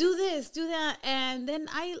 do this, do that, and then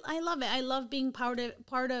I love it. I love being part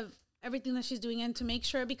of everything that she's doing, and to make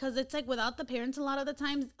sure, because it's like without the parents, a lot of the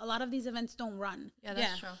times, a lot of these events don't run. Yeah,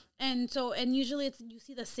 that's true. And usually you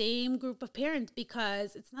see the same group of parents,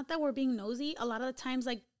 because it's not that we're being nosy. A lot of the times,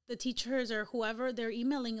 like the teachers or whoever, they're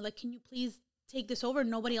emailing like, can you please take this over?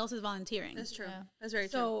 Nobody else is volunteering. That's true. Yeah. That's very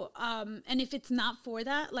true. So, and if it's not for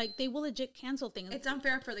that, like they will legit cancel things. It's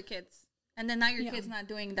unfair for the kids. And then now your kid's not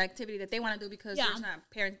doing the activity that they want to do because there's not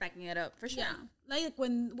parents backing it up, for sure. Yeah. Like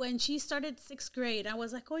when she started 6th grade, I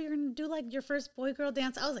was like, oh, you're going to do like your first boy-girl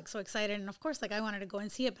dance. I was like so excited. And of course, like I wanted to go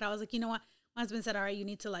and see it, but I was like, you know what? My husband said, all right, you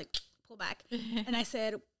need to like pull back. And I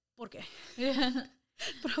said, ¿por qué? Yeah.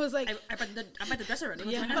 But I was like, I bet the dress already.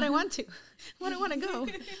 Yeah, but I want to. I want to go.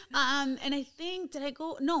 And I think, did I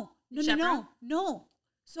go? No.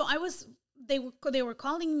 So I was, they were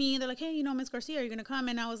calling me. They're like, hey, you know, Miss Garcia, are you going to come?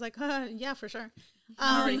 And I was like, yeah, for sure.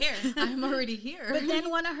 I'm already here. But then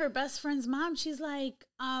one of her best friend's mom, she's like,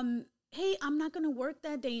 hey, I'm not going to work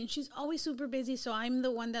that day. And she's always super busy. So I'm the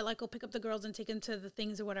one that like will pick up the girls and take them to the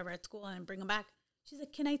things or whatever at school and bring them back. She's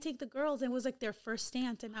like, can I take the girls? And it was like their first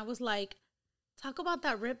dance. And I was like, talk about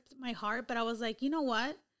that ripped my heart. But I was like, you know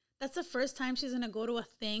what? That's the first time she's going to go to a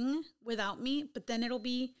thing without me. But then it'll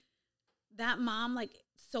be that mom, like,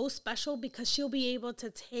 so special because she'll be able to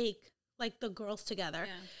take, like, the girls together.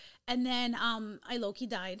 Yeah. And then I low-key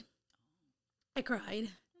died. I cried.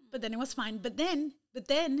 But then it was fine. But then But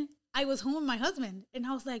then I was home with my husband, and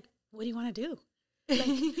I was like, what do you want to do? Like,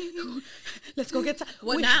 let's go get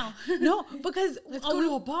what now? No, because let's go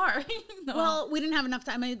to a bar. No. Well, we didn't have enough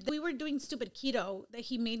time. I mean, we were doing stupid keto that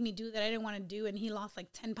he made me do that I didn't want to do, and he lost like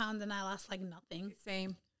 10 pounds, and I lost like nothing.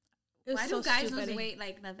 Same. Why do guys lose weight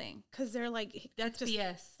like nothing? Because they're like, that's just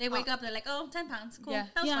BS. They wake up, they're like, oh, 10 pounds, cool, that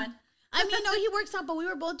was fun. I mean, no, he works out, but we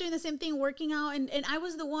were both doing the same thing, working out, and I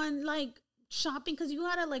was the one like shopping because you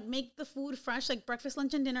gotta like make the food fresh, like breakfast,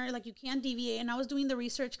 lunch, and dinner. Like you can't deviate. And I was doing the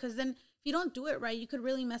research because then if you don't do it right, you could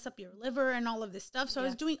really mess up your liver and all of this stuff. So I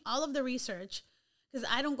was doing all of the research because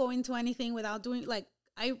I don't go into anything without doing, like,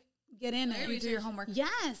 I get in it. You do your homework.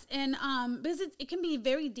 Yes. And because it can be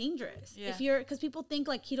very dangerous if you're, because people think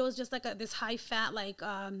like keto is just like this high fat, like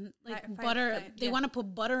butter. They want to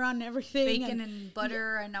put butter on everything. Bacon and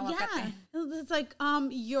butter and aguacate. Yeah. It's like,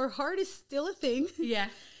 your heart is still a thing. Yeah.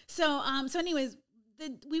 So anyways,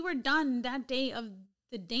 we were done that day of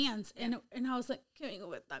the dance, and I was like, can we go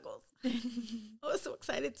with tacos? I was so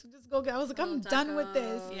excited to just go get. I was like, I'm done with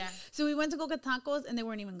this. Yeah. So we went to go get tacos, and they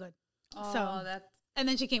weren't even good. Oh, and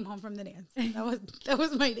then she came home from the dance. That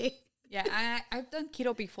was my day. Yeah, I've done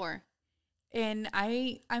keto before, and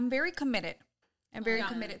I'm very committed. I'm very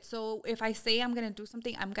committed. So if I say I'm gonna do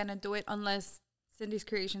something, I'm gonna do it unless Cindy's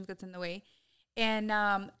Creations gets in the way. And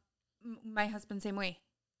my husband, same way.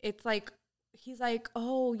 It's like, he's like,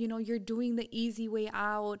 oh, you're doing the easy way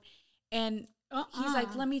out. And he's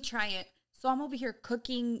like, let me try it. So I'm over here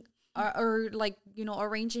cooking or like,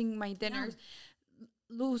 arranging my dinners,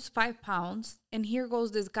 lose 5 pounds. And here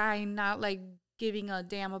goes this guy not like giving a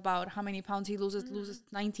damn about how many pounds he loses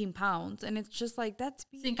 19 pounds. And it's just like, that's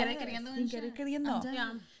Sin querer queriendo.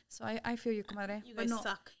 Yeah. So I feel you, comadre. You guys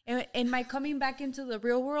suck. And my coming back into the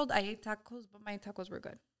real world, I ate tacos, but my tacos were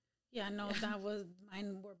good. Yeah, no, that was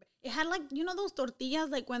mine. It had like, those tortillas,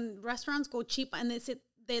 like when restaurants go cheap and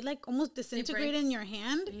they like almost disintegrate in your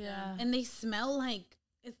hand. Yeah. And they smell like,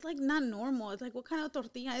 it's like not normal. It's like, what kind of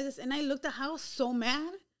tortilla is this? And I looked at how I was so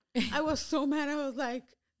mad. I was so mad. I was like,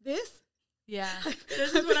 this? Yeah.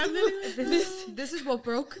 This is what I'm doing. This is what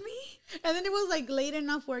broke me. And then it was like late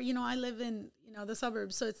enough where, I live in, the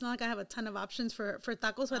suburbs. So it's not like I have a ton of options for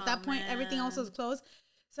tacos. So at that point, everything else was closed.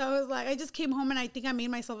 So I was like, I just came home and I think I made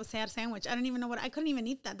myself a sad sandwich. I don't even know I couldn't even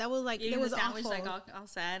eat that. That was like, it was sandwich, awful. like all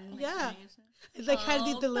sad. And, yeah. It's like had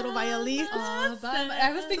to eat the little violins.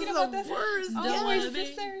 I was thinking about this. Worst. Oh, we're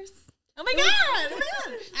sisters. Oh my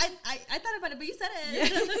god! I thought about it, but you said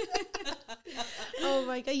it. Oh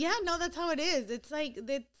my god! Yeah, no, that's how it is. It's like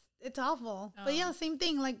it's awful. But yeah, same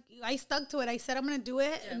thing. Like I stuck to it. I said I'm gonna do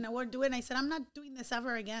it, and I would do it. And I said I'm not doing this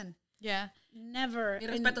ever again. Yeah, never.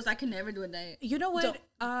 Respetos, I can never do a diet. You know what?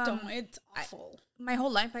 Don't. It's awful. My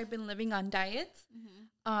whole life I've been living on diets.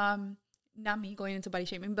 Not me going into body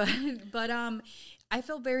shaming, but I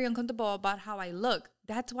feel very uncomfortable about how I look.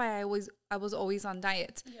 That's why I was always on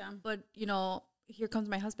diets. Yeah. But here comes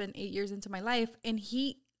my husband 8 years into my life, and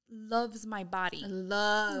he loves my body.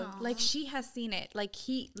 Like she has seen it. Like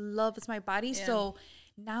he loves my body. Yeah. So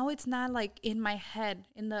now it's not like in my head,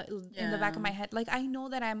 in the back of my head. Like I know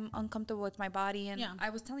that I'm uncomfortable with my body, and I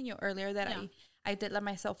was telling you earlier that I did let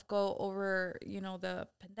myself go over, the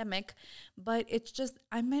pandemic, but it's just,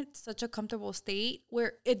 I'm at such a comfortable state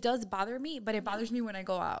where it does bother me, but it bothers me when I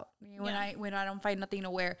go out, when I don't find nothing to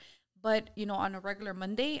wear. But, on a regular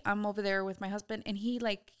Monday, I'm over there with my husband, and he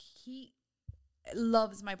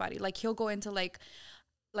loves my body. Like he'll go into like,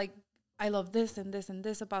 I love this and this and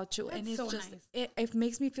this about you. That's and it's so just, nice. It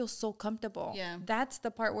makes me feel so comfortable. Yeah. That's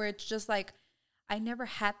the part where it's just like, I never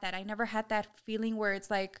had that. I never had that feeling where it's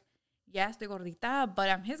like, yes, the gordita, but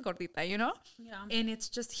I'm his gordita, Yeah. And it's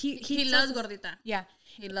just, he loves gordita. Yeah.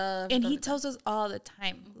 He loves And gordita. He tells us all the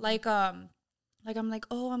time. Mm-hmm. Like I'm like,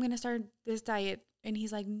 oh, I'm going to start this diet. And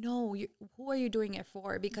he's like, no, who are you doing it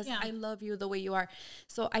for? Because I love you the way you are.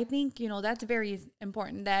 So I think, that's very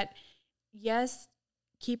important that, yes,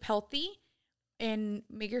 keep healthy and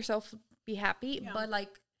make yourself be happy. But like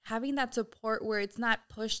having that support where it's not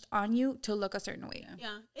pushed on you to look a certain way.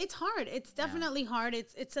 Yeah. It's hard. It's definitely hard.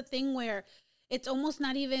 It's a thing where it's almost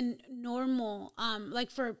not even normal.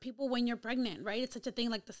 Like for people when you're pregnant, right? It's such a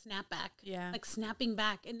thing like the snapback. Yeah. Like snapping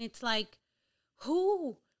back. And it's like,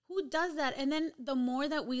 who does that? And then the more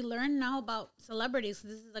that we learn now about celebrities,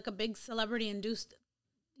 this is like a big celebrity induced,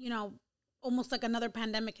 almost like another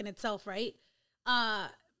pandemic in itself, right? A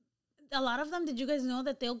lot of them, did you guys know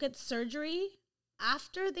that they'll get surgery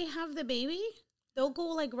after they have the baby? They'll go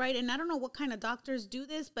like right, and I don't know what kind of doctors do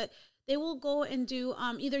this, but they will go and do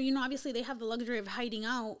either, obviously they have the luxury of hiding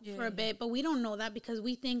out for a bit, but we don't know that because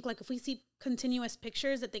we think like if we see continuous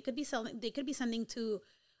pictures that they could be sending to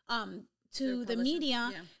to the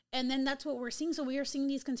media. And then that's what we're seeing. So we are seeing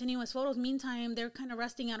these continuous photos. Meantime, they're kind of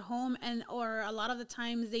resting at home, and or a lot of the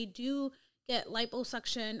times they do get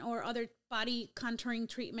liposuction or other body contouring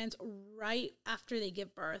treatments right after they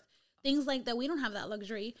give birth. Things like that, we don't have that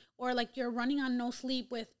luxury. Or like you're running on no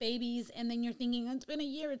sleep with babies, and then you're thinking, it's been a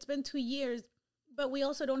year, it's been 2 years. But we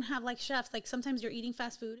also don't have like chefs. Like sometimes you're eating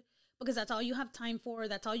fast food because that's all you have time for.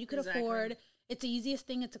 That's all you could afford. It's the easiest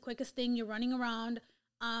thing. It's the quickest thing. You're running around.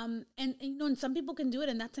 And you know, and some people can do it,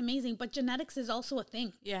 and that's amazing. But genetics is also a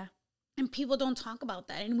thing. Yeah. And people don't talk about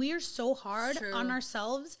that. And we are so hard on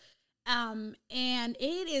ourselves. And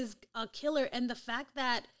it is a killer. And the fact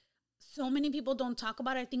that so many people don't talk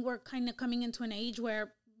about it, I think we're kind of coming into an age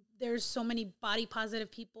where there's so many body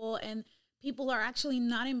positive people, and people are actually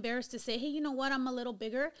not embarrassed to say, hey, you know what, I'm a little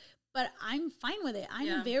bigger, but I'm fine with it.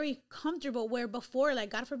 I'm very comfortable, where before, like,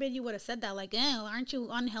 God forbid you would have said that, like, aren't you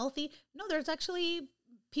unhealthy? No, there's actually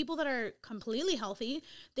people that are completely healthy.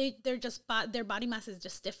 They're just, their body mass is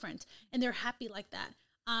just different, and they're happy like that.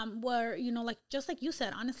 Where, you know, like, just like you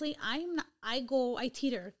said, honestly, I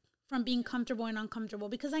teeter from being comfortable and uncomfortable,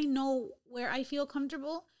 because I know where I feel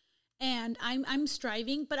comfortable. And I'm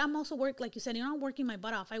striving, but I'm also like you said, you know, I'm working my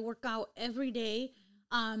butt off. I work out every day.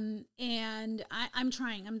 And I'm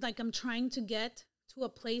trying. I'm trying to get to a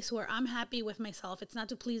place where I'm happy with myself. It's not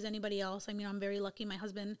to please anybody else. I mean, I'm very lucky. My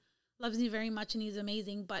husband loves me very much, and he's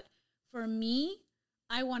amazing. But for me,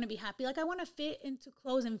 I want to be happy. Like, I want to fit into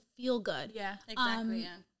clothes and feel good. Yeah, exactly.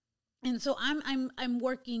 And so I'm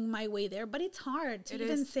working my way there, but it's hard to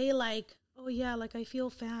even say, like, oh yeah, like I feel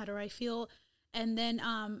fat, or I feel. And then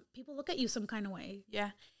people look at you some kind of way.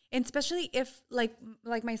 Yeah. And especially if, like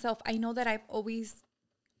myself, I know that I've always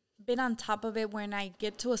been on top of it when I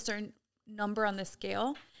get to a certain number on the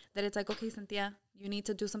scale, that it's like, okay, Cynthia, you need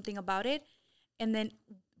to do something about it. And then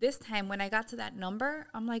this time when I got to that number,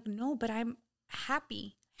 I'm like, no, but I'm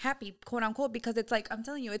happy, quote unquote, because it's like, I'm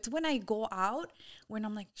telling you, it's when I go out when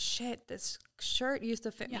I'm like, shit, this shirt used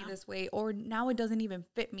to fit me this way, or now it doesn't even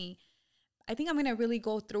fit me. I think I'm going to really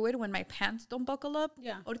go through it when my pants don't buckle up.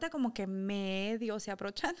 Yeah. Ahorita como que medio se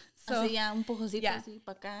abrochan. So, así ya, un pococito así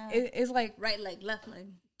para acá. It's like right leg, left leg.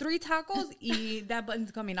 3 tacos y that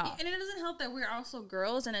button's coming off. And it doesn't help that we're also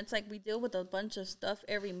girls, and it's like we deal with a bunch of stuff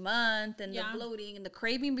every month, and the bloating and the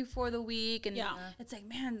craving before the week, and it's like,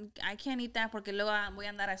 man, I can't eat that porque luego voy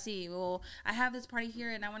a andar así. Or I have this party here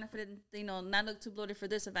and I want to fit in, you know, not look too bloated for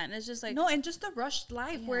this event. And it's just like, no, and just the rushed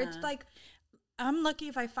life where it's like, I'm lucky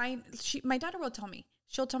if I find, my daughter will tell me,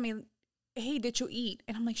 she'll tell me, hey, did you eat?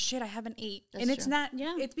 And I'm like, shit, I haven't ate. That's and it's true. Not,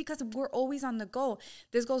 it's because we're always on the go.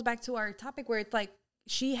 This goes back to our topic where it's like,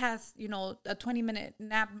 she has, you know, a 20-minute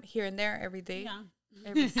nap here and there every day.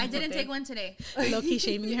 Yeah. I didn't take one today. Low-key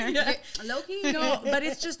shaming her. Low-key? No, but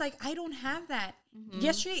it's just like, I don't have that.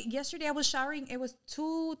 Mm-hmm. Yesterday I was showering. It was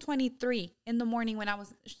 2:23 in the morning when I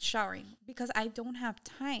was showering because I don't have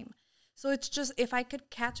time. So it's just, if I could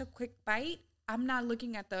catch a quick bite, I'm not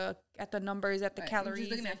looking at the numbers, at the calories.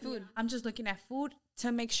 You're just looking at food. I'm just looking at food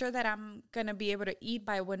to make sure that I'm going to be able to eat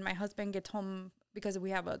by when my husband gets home, because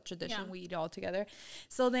we have a tradition, we eat all together.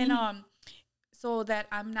 So then so that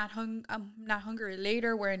I'm not hungry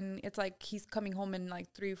later when it's like he's coming home in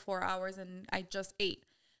like 3-4 hours and I just ate.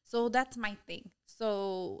 So that's my thing.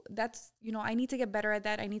 So that's, you know, I need to get better at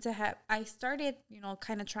that. I started, you know,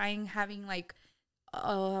 kind of trying having like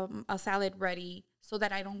a salad ready so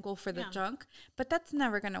that I don't go for the junk, but that's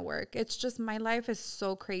never gonna work. It's just, my life is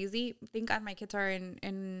so crazy. Thank God my kids are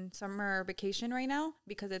in summer vacation right now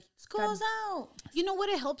because school's out. You know what?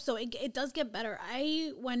 It helps though. It does get better.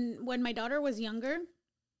 When my daughter was younger,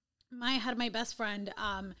 I had my best friend.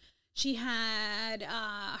 She had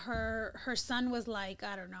her son was like,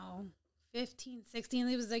 I don't know, 15, 16.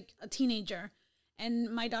 He was like a teenager, and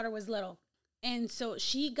my daughter was little. And so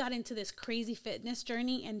she got into this crazy fitness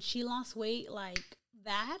journey, and she lost weight like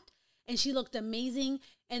that. And she looked amazing.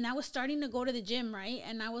 And I was starting to go to the gym, right?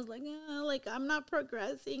 And I was like, I'm not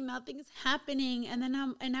progressing. Nothing's happening. And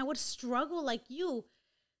then I would struggle like you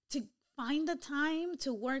to find the time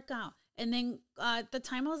to work out. And then at the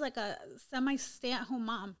time I was like a semi stay-at-home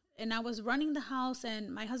mom. And I was running the house,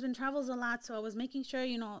 and my husband travels a lot. So I was making sure,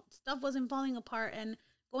 you know, stuff wasn't falling apart, and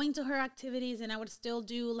going to her activities, and I would still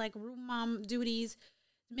do like room mom duties,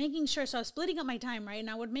 making sure. So I was splitting up my time, right? And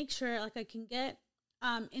I would make sure like I can get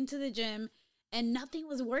into the gym, and nothing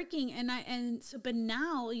was working. But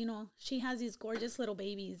now, you know, she has these gorgeous little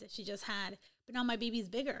babies that she just had, but now my baby's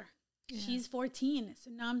bigger. Yeah. She's 14. So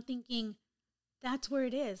now I'm thinking that's where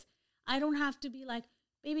it is. I don't have to be like,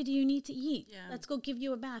 baby, do you need to eat? Yeah. Let's go give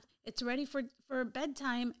you a bath. It's ready for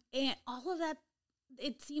bedtime. And all of that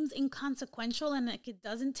it seems inconsequential and like it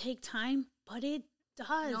doesn't take time, but it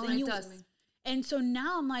does. No, and it does. And so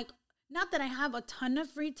now I'm like, not that I have a ton of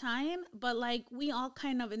free time, but like we all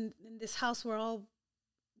kind of in this house, we're all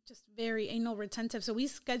just very anal retentive. So we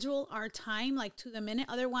schedule our time like to the minute.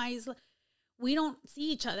 Otherwise, we don't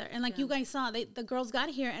see each other. And like you guys saw, the girls got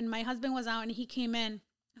here and my husband was out and he came in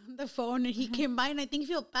on the phone and he came by and I think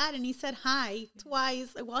he felt bad and he said hi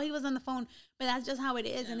twice while he was on the phone. But that's just how it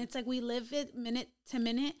is. And it's like we live it minute to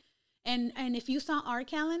minute. And if you saw our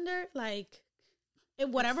calendar, like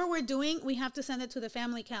whatever we're doing, we have to send it to the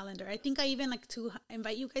family calendar. I think I even like to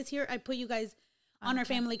invite you guys here. I put you guys on our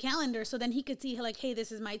family calendar so then he could see like, hey,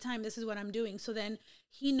 this is my time. This is what I'm doing. So then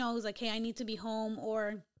he knows like, hey, I need to be home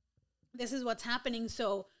or this is what's happening.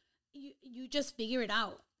 So you just figure it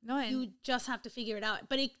out. No, you just have to figure it out.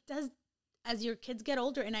 But it does, as your kids get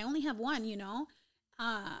older, and I only have one, you know,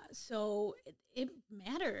 so it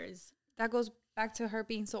matters. That goes back to her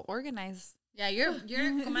being so organized. Yeah, you're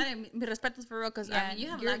comadre, mi respetos for real, because I mean, you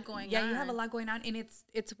have a lot going on. Yeah, you have a lot going on, and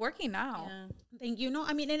it's working now. Yeah. Thank you. No,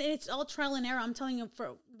 I mean, and it's all trial and error. I'm telling you,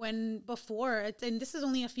 and this is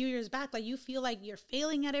only a few years back, like you feel like you're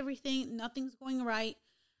failing at everything, nothing's going right.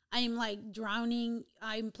 I'm like drowning.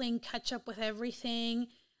 I'm playing catch up with everything.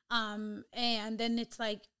 And then it's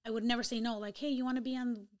like, I would never say no. Like, hey, you want to be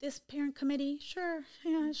on this parent committee? Sure.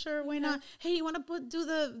 Yeah, sure. Why not? Hey, you want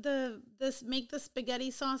to make the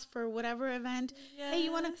spaghetti sauce for whatever event? Yes. Hey,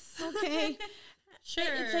 you want to, okay. Sure.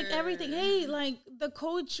 It's like everything. Hey, like the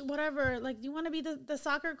coach, whatever, like, do you want to be the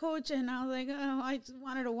soccer coach? And I was like, oh, I just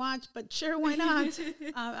wanted to watch, but sure, why not?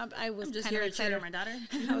 I was just here excited for my daughter.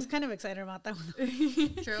 I was kind of excited about that one.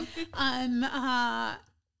 True.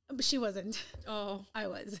 But she wasn't. Oh, I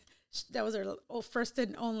was. That was her first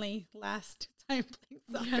and only last time playing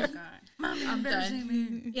soccer. Mom, I'm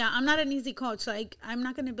done. Yeah, I'm not an easy coach. Like, I'm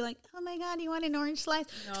not going to be like, oh my God, you want an orange slice?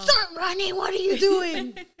 No. Start running. What are you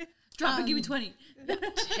doing? Drop it. Give me 20.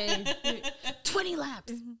 Hey, 20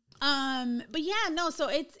 laps. But yeah, no. So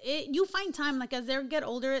you find time. Like as they get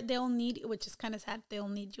older, they'll need, which is kind of sad. They'll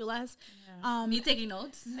need you less. Yeah. Me taking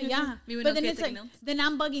notes. Yeah. But then it's like, then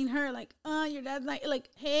I'm bugging her. Like, your dad's like,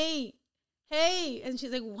 hey, and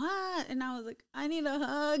she's like, what? And I was like, I need a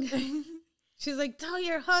hug. She's like, tell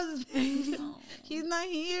your husband he's not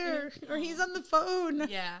here or he's on the phone.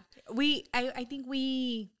 Yeah. I think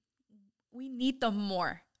we need them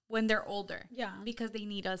more when they're older. Yeah. Because they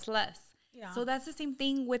need us less. Yeah. So that's the same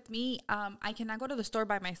thing with me. I cannot go to the store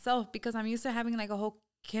by myself because I'm used to having like a whole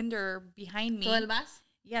kinder behind me. Todo el vas?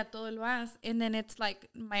 Yeah, todo el vas. And then it's like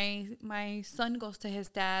my son goes to his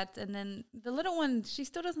dad's, and then the little one, she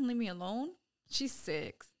still doesn't leave me alone. She's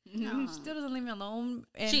 6. She still doesn't leave me alone.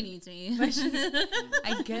 And she needs me.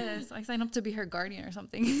 I guess I signed up to be her guardian or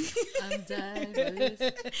something. I'm done.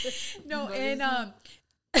 No, and I'm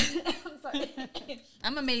sorry.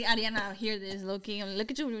 I'm gonna make Ariana hear this, Loki.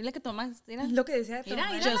 Look at you. Look at Tomás. Lo que decía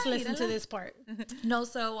Tomás. Just listen to this part. No,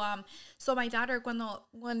 so my daughter,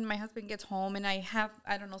 when my husband gets home and I have,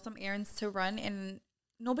 I don't know, some errands to run and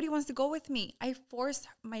nobody wants to go with me, I forced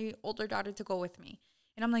my older daughter to go with me.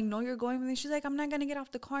 And I'm like, no, you're going with me. She's like, I'm not going to get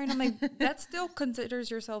off the car. And I'm like, that still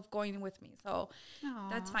considers yourself going with me. So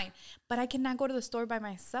that's fine. But I cannot go to the store by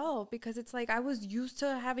myself because it's like I was used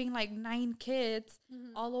to having like 9 kids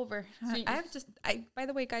all over. By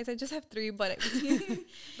the way, guys, I just have 3. But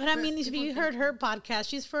but I mean, if you heard her podcast,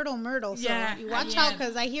 she's fertile Myrtle. So you watch out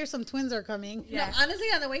because I hear some twins are coming. Yeah. No, honestly,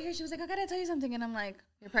 on the way here, she was like, I got to tell you something. And I'm like,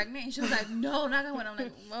 you're pregnant? And she was like, no, not that one. I'm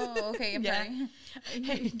like, oh, okay, I'm sorry.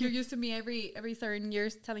 Hey, you're used to me every certain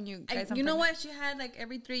years telling you guys you know what? She had like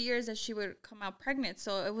every 3 years that she would come out pregnant.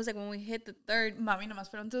 So it was like when we hit the 3rd. Mami nomás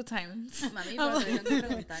fueron 2 times. Mami,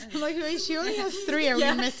 I'm like, wait, she only has 3. Are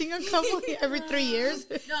we missing a couple every 3 years?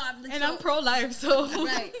 No, I'm pro-life, so.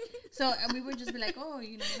 Right. So and we would just be like, oh,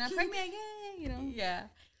 you're not pregnant again, Yeah.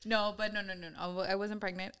 No, but no. I wasn't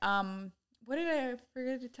pregnant. What did I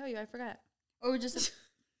forget to tell you? I forgot. Or just...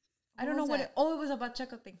 I don't know what it was about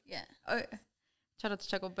Checo thing. Yeah. Shout out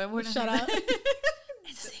to Checo, but we're not. Shout out.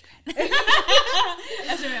 It's a secret.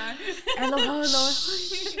 Hello.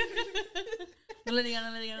 No le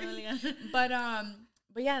digan.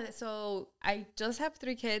 But yeah, so I just have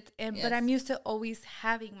 3 kids, but I'm used to always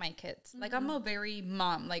having my kids. Like I'm a very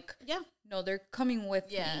mom. Like no, they're coming with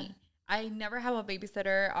me. I never have a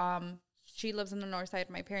babysitter. She lives in the north side.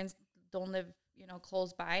 My parents don't live,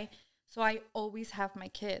 close by. So I always have my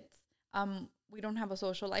kids. We don't have a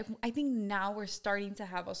social life. I think now we're starting to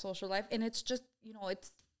have a social life, and it's just,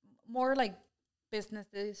 it's more like business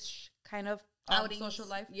kind of outings, social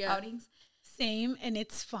life outings. Same, and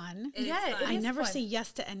it's fun. I never say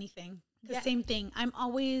yes to anything. The same thing. I'm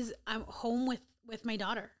home with with my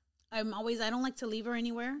daughter. I don't like to leave her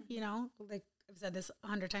anywhere, you know, like I've said this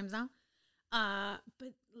 100 times now.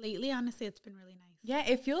 But lately, honestly, it's been really nice. Yeah,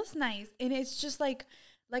 it feels nice. And it's just like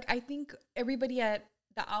I think everybody at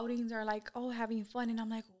the outings are like, oh, having fun. And I'm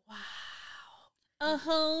like, wow. A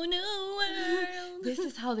whole new world. This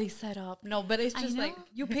is how they set up. No, but it's just like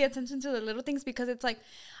you pay attention to the little things because it's like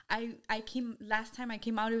last time I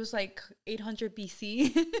came out, it was like 800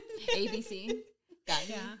 BC. ABC. God.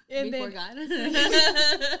 Yeah. And before God.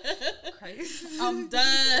 Christ. I'm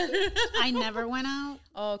done. I never went out.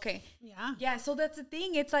 Oh, okay. Yeah. Yeah, so that's the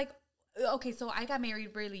thing. It's like, okay, so I got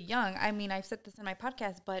married really young. I mean, I've said this in my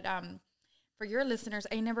podcast, but for your listeners,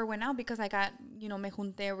 I never went out because I got, you know, me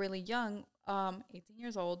junté really young, 18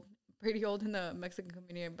 years old, pretty old in the Mexican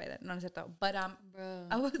community by that. No, but Bro,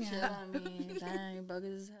 I was damn,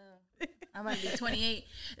 bogus as hell. I'm about to be 28.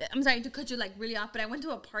 I'm sorry to cut you like really off, but I went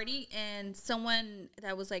to a party and someone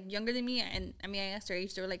that was like younger than me, and I mean I asked their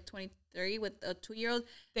age. They were like 23 with a 2-year-old.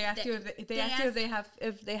 They asked you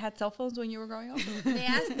if they had cell phones when you were growing up. They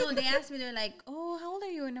asked me. They're like, "Oh, how old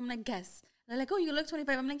are you?" And I'm like, "Guess." They're like, "Oh, you look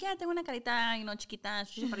 25." I'm like, "Yeah, tengo una carita, you know, chiquita,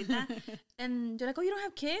 chaparrita." And they're like, "Oh, you don't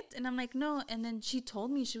have kids?" And I'm like, "No." And then she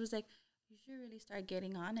told me, she was like, "You should really start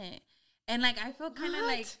getting on it." And like I felt kind of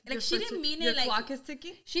like she didn't mean it like your clock is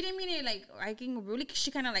ticking. She didn't mean it like I can really.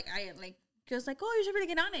 She kind of like she was like, "Oh, you should really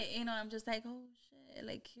get on it." You know, I'm just like, "Oh shit!"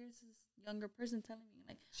 Like here's this younger person telling me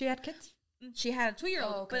like She had kids. She had a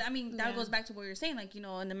 2-year-old. Oh, okay. But I mean that goes back to what you're saying, like, you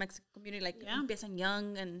know, in the Mexican community, like empiezan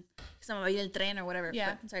young and se me va a ir el tren or whatever.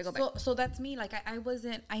 Yeah. But, sorry, go back. So that's me. Like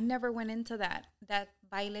I never went into that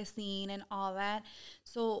baile scene and all that.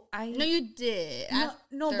 So No, you did.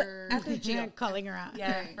 No, but after Gio Gio. calling her out.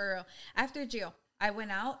 Yeah, for real. After Gio, I went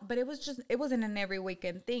out, but it wasn't an every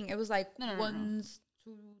weekend thing. It was like once,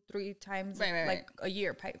 2-3 times, like a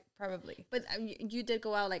year, probably. But you did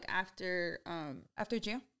go out like after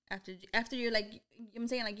Gio. After you're like, I'm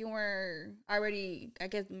saying like you were already, I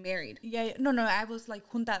guess, married. Yeah. No, I was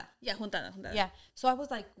like juntada. Yeah, juntada. Yeah. So I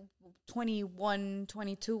was like 21,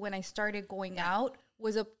 22 when I started going out.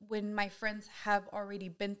 When my friends have already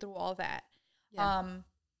been through all that. Yeah.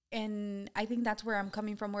 And I think that's where I'm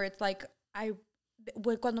coming from, where it's like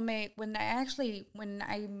when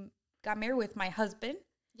I got married with my husband.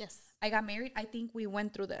 Yes. I got married. I think we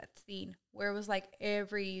went through that scene where it was like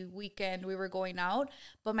every weekend we were going out,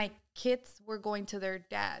 but my kids were going to their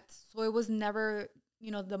dads. So it was never, you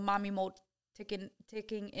know, the mommy mode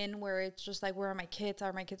ticking in where it's just like, where are my kids?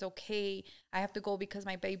 Are my kids okay? I have to go because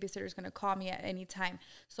my babysitter is going to call me at any time.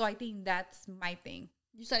 So I think that's my thing.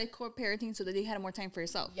 You started co-parenting so that you had more time for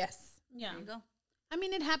yourself. Yes. Yeah. There you go. I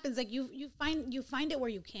mean, it happens. Like you find it where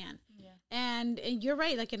you can. Yeah. And you're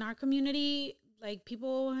right. Like in our community, like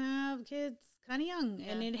people have kids kind of young,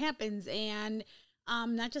 and it happens. And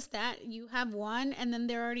not just that, you have one, and then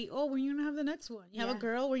they're already, oh, when are you gonna have the next one? You have a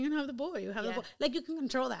girl, when are you gonna have the boy? You have the boy. Like you can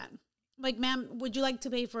control that. Like, ma'am, would you like to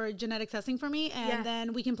pay for genetic testing for me? And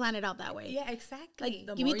then we can plan it out that way. Yeah, exactly.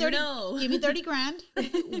 Like, give me 30. Give me 30 grand.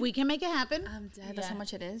 We can make it happen. I'm dead. That's how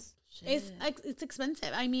much it is. It's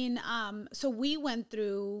expensive. I mean, so we went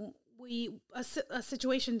through a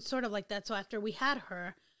situation sort of like that. So after we had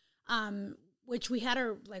her, which we had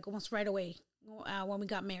her like almost right away when we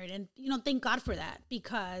got married, and you know, thank God for that,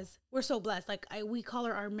 because we're so blessed. Like we call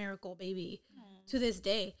her our miracle baby to this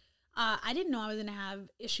day. I didn't know I was gonna have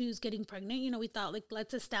issues getting pregnant. You know, we thought like,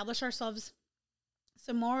 let's establish ourselves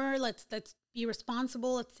some more. Let's be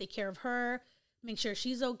responsible. Let's take care of her, make sure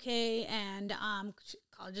she's okay. And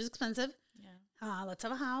college is expensive. Yeah. Let's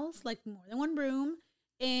have a house, like more than one room.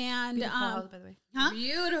 And beautiful house, by the way. Huh?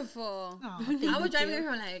 Beautiful. Oh, I was driving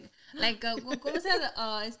her like ¿cómo se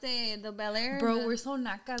llama? The Bel Air. Bro, we're so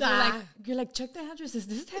nacas. You're like, check the address. Is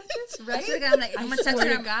this the address? Right? I'm like, I'm I gonna text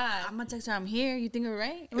swear her. to God. I'm gonna text her. I'm here. You think we're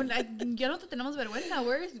right? Ya no te tenemos vergüenza.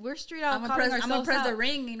 We're straight out. I'm gonna press the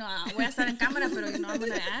ring. You know, voy a estar en cámara, pero you know, I'm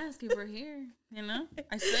gonna ask if we're here. You know,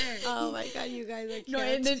 I swear. Oh my God, you guys are cute. No,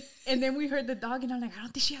 and then we heard the dog, and I'm like, I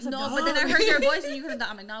don't think she has a dog. No, but then I heard your voice, and you heard the dog.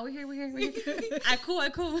 I'm like, no, we're here.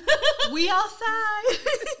 Cool. We outside.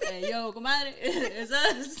 Hey, yo, comadre, it's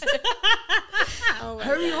us.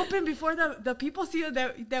 Hurry open before the people see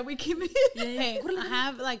that we came in. Hey, I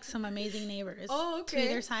have like some amazing neighbors. Oh, okay.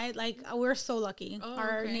 To either side, like we're so lucky. Oh,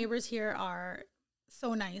 our okay. neighbors here are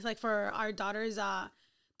so nice. Like for our daughter's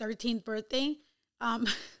 13th birthday,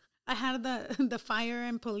 I had the fire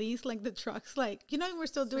and police, like the trucks, like, you know, we're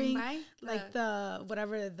still doing like the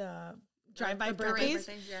drive-by birthdays.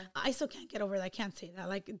 Yeah. I still can't get over that. I can't say that.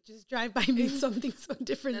 Like, just drive-by means something so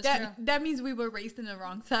different. That means we were raised in the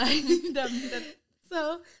wrong side.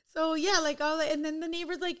 So yeah, like all that. And then the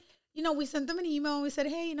neighbors, like, we sent them an email and we said,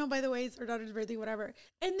 hey, by the way, it's her daughter's birthday, whatever.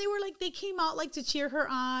 And they were like, they came out like to cheer her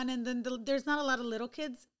on. And then there's not a lot of little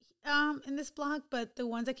kids in this block, but the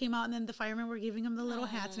ones that came out, and then the firemen were giving them the little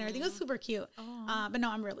hats and everything. It was super cute. But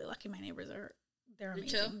no, I'm really lucky. My neighbors they're amazing.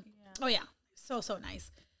 Chill? Yeah. Oh yeah, so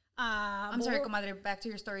nice. I'm sorry, comadre. Back to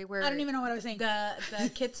your story where I don't even know what I was saying.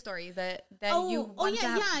 The kid story that you want to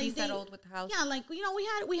have be settled with the house. Yeah, like we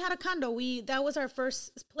had a condo. That was our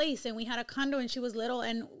first place, and we had a condo, and she was little,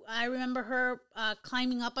 and I remember her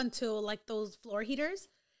climbing up onto like those floor heaters,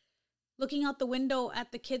 looking out the window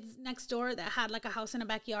at the kids next door that had like a house in a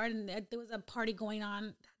backyard, and there was a party going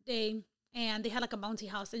on that day, and they had like a bouncy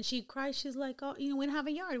house, and she cried. She's like, oh, we don't have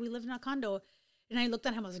a yard. We live in a condo. And I looked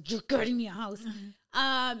at him. I was like, "You're getting me a house,"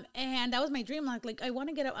 and that was my dream. Like I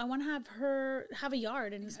want to I want to have her have a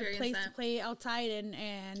yard and a place to play outside,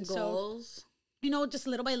 and goals. So, just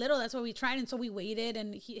little by little, that's what we tried. And so we waited,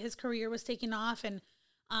 and his career was taking off, and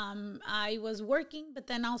I was working, but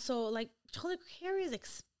then also like childcare care is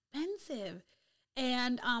expensive.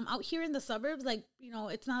 And out here in the suburbs, like,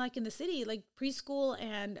 it's not like in the city, like preschool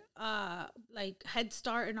and like Head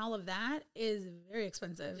Start and all of that is very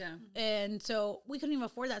expensive. Yeah. And so we couldn't even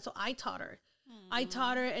afford that. So I taught her.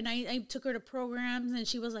 And I took her to programs, and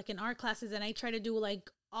she was like in art classes, and I tried to do like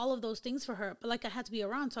all of those things for her. But like I had to be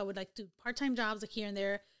around. So I would like do part-time jobs like here and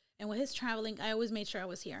there. And with his traveling, I always made sure I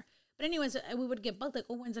was here. But anyways, we would get bugged like,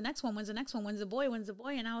 oh, when's the next one? When's the next one? When's the boy? When's the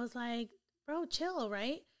boy? And I was like, bro, chill,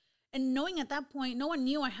 right? And knowing at that point, no one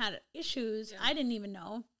knew I had issues. Yeah. I didn't even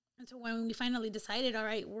know. And so when we finally decided, all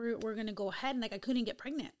right, we're going to go ahead, and like I couldn't get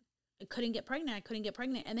pregnant.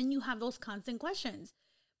 And then you have those constant questions.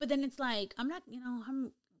 But then it's like, I'm not,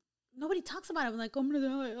 nobody talks about it. I'm like,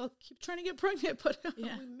 I'll keep trying to get pregnant, but we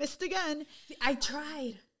missed again. See, I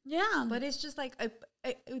tried. Yeah. But it's just like,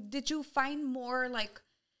 did you find more like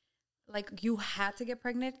you had to get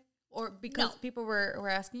pregnant? Or because people were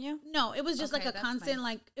asking you? No, it was just like a constant,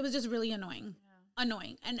 like, it was just really annoying. Yeah.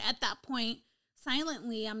 Annoying. And at that point,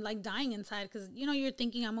 silently, I'm like dying inside because, you're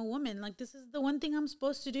thinking I'm a woman. Like, this is the one thing I'm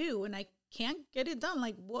supposed to do, and I can't get it done.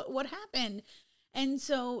 Like, what happened? And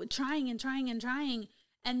so trying.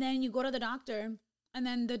 And then you go to the doctor, and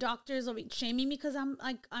then the doctors will be shaming me because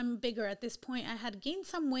I'm bigger at this point. I had gained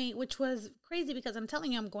some weight, which was crazy because I'm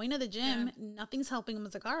telling you, I'm going to the gym. Yeah. Nothing's helping. I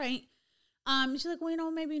was like, all right. She's like,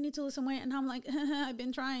 well, maybe you need to lose some weight. And I'm like, I've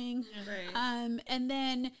been trying. Right.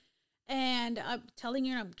 And I'm telling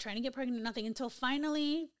you, I'm trying to get pregnant, nothing, until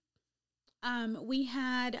finally, we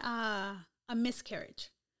had a miscarriage.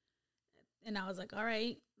 And I was like, all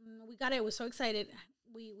right, we got it. I was so excited.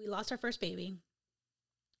 We lost our first baby.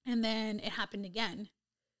 And then it happened again.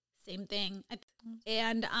 Same thing.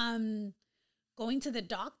 And going to the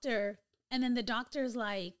doctor, and then the doctor's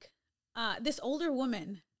like, this older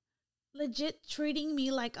woman, legit treating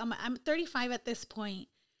me like I'm 35 at this point,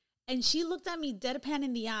 and she looked at me deadpan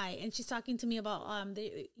in the eye, and she's talking to me about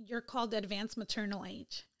you're called advanced maternal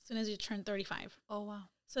age as soon as you turn 35. Oh wow!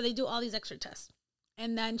 So they do all these extra tests,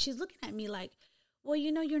 and then she's looking at me like, well,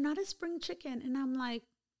 you're not a spring chicken, and I'm like,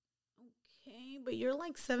 okay, but you're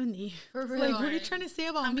like 70. For real, like, what are you trying to say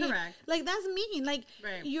about me? Correct. Like, that's mean. Like,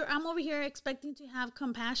 right. I'm over here expecting to have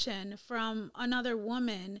compassion from another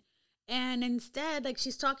woman. And instead, like,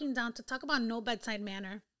 she's talking down to talk about no bedside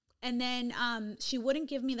manner. And then she wouldn't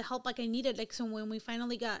give me the help like I needed. Like, so when we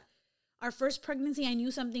finally got our first pregnancy, I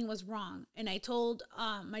knew something was wrong. And I told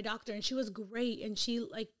my doctor, and she was great. And she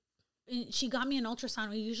got me an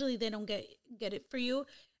ultrasound. Usually they don't get it for you.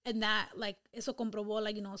 And that, like, eso comprobó,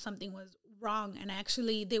 like, something was wrong. And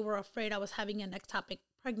they were afraid I was having an ectopic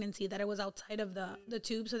pregnancy, that it was outside of the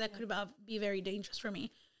tube. So that could be very dangerous for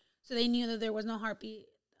me. So they knew that there was no heartbeat.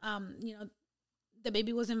 The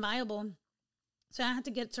baby wasn't viable. So I had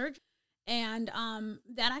to get surgery. And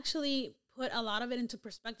that actually put a lot of it into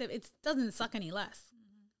perspective. It doesn't suck any less.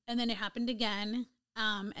 Mm-hmm. And then it happened again.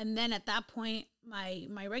 And then at that point,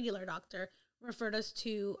 my regular doctor referred us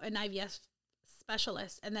to an IVF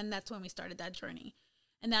specialist. And then that's when we started that journey.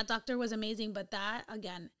 And that doctor was amazing. But that,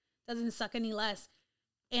 again, doesn't suck any less.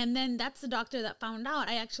 And then that's the doctor that found out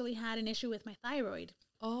I actually had an issue with my thyroid.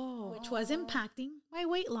 Which was impacting my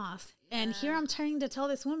weight loss. Yeah. And here I'm trying to tell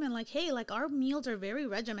this woman, like, hey, like, our meals are very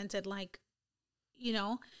regimented. Like,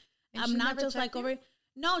 I'm not just like over.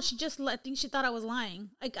 No, she just, I think she thought I was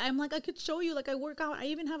lying. Like, I'm like, I could show you, like, I work out. I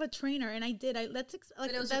even have a trainer, and I did. But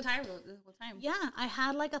it was your thyroid the whole time. Yeah, I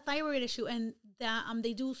had like a thyroid issue, and that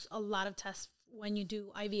they do a lot of tests when you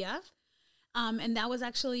do IVF. And that was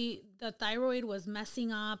actually, the thyroid was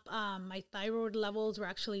messing up. My thyroid levels were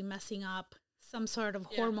actually messing up some sort of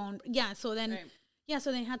hormone. Yeah. So then, Yeah,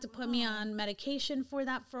 so they had to put me on medication for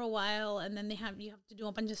that for a while, and then you have to do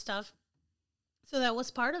a bunch of stuff. So that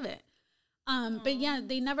was part of it. But yeah,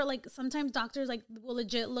 they never like, sometimes doctors like will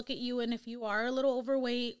legit look at you, and if you are a little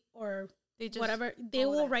overweight or they just whatever, they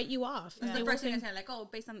will write you off. That's the first thing I said, like, oh,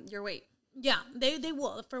 based on your weight. Yeah, they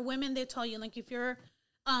will. For women, they tell you like if you're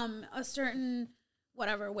a certain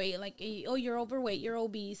whatever weight, like oh, you're overweight, you're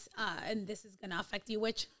obese, and this is gonna affect you,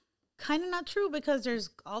 which kind of not true because there's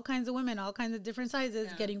all kinds of women, all kinds of different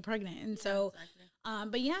sizes getting pregnant, and so, exactly.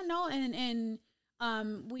 But yeah, no, and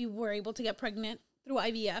we were able to get pregnant through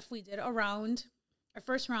IVF. We did our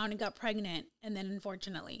first round, and got pregnant, and then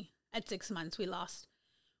unfortunately at 6 months we lost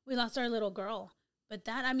our little girl. But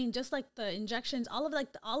that, I mean, just like the injections, all of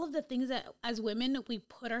the things that as women we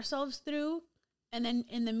put ourselves through, and then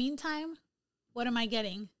in the meantime, what am I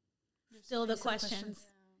getting? Still the questions. Yeah.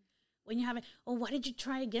 When you have it, oh, why did you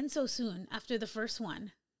try again so soon after the first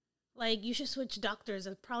one? Like, you should switch doctors.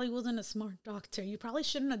 It probably wasn't a smart doctor. You probably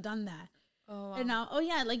shouldn't have done that. Oh, wow. And now,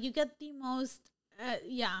 like you get the most,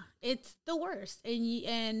 it's the worst.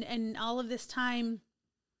 And all of this time,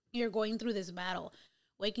 you're going through this battle.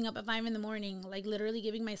 Waking up at 5 a.m, like literally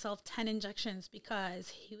giving myself 10 injections because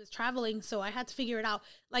he was traveling. So I had to figure it out.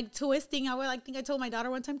 Like twisting. I think I told my daughter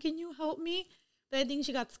one time, can you help me? But I think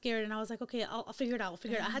she got scared, and I was like, okay, I'll figure it out.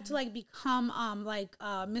 I had to like become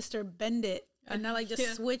Mr. Bendit, and not like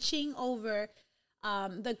just switching over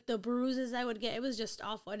the bruises I would get. It was just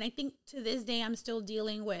awful. And I think to this day I'm still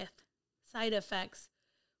dealing with side effects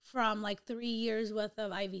from like 3 years worth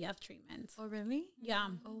of IVF treatments. Oh really? Yeah.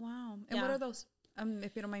 Oh wow. And what are those?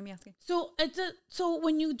 If you don't mind me asking. So so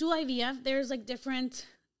when you do IVF, there's like different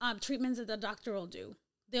treatments that the doctor will do.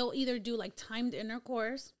 They'll either do like timed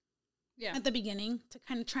intercourse at the beginning to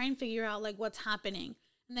kind of try and figure out like what's happening.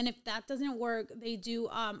 And then if that doesn't work, they do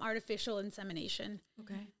artificial insemination.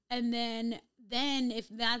 Okay. And then if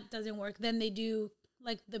that doesn't work, then they do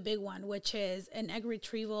like the big one, which is an egg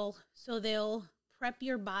retrieval. So they'll prep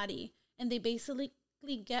your body, and they basically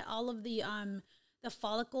get all of the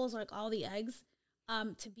follicles, like all the eggs,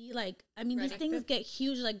 to be like, I mean, these things get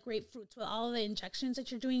huge, like grapefruits. With all of the injections that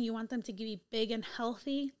you're doing, you want them to be big and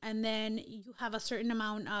healthy. And then you have a certain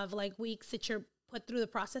amount of like weeks that you're put through the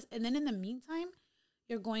process. And then in the meantime,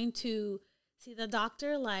 you're going to see the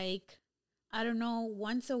doctor like, I don't know,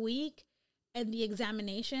 once a week. And the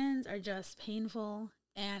examinations are just painful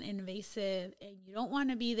and invasive, and you don't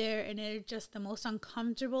want to be there. And it's just the most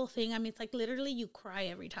uncomfortable thing. I mean, it's like literally you cry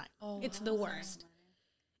every time. Oh, it's the worst.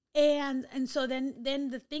 And so then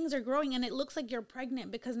the things are growing, and it looks like you're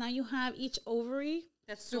pregnant because now you have each ovary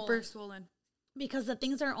that's super swollen. Because the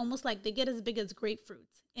things are almost like they get as big as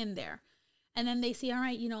grapefruits in there. And then they see, all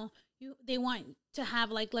right, they want to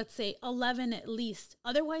have like, let's say 11 at least.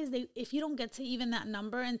 Otherwise, if you don't get to even that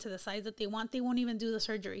number and to the size that they want, they won't even do the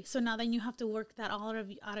surgery. So now then you have to work that all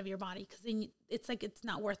out of your body, because then it's like it's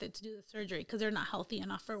not worth it to do the surgery because they're not healthy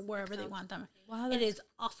enough for wherever they want them. Wow, it is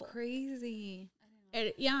awful. Crazy.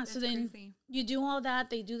 So then you do all that.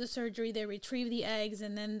 They do the surgery. They retrieve the eggs,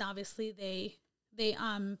 and then obviously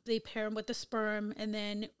they pair them with the sperm. And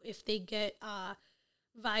then if they get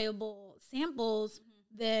viable samples,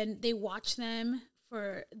 then they watch them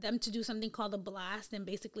for them to do something called a blast, and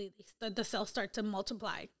basically the cells start to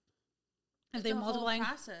multiply. If they multiply,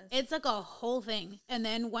 it's like a whole thing. And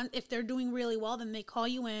then if they're doing really well, then they call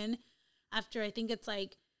you in after, I think it's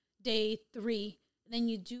like day 3. Then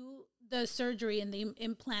you do the surgery and they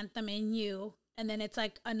implant them in you, and then it's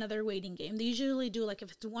like another waiting game. They usually do like,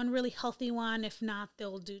 if it's one really healthy one, if not,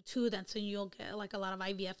 they'll do 2. That's when you'll get like a lot of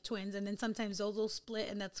IVF twins, and then sometimes those will split,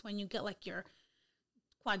 and that's when you get like your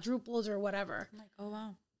quadruples or whatever. Like, oh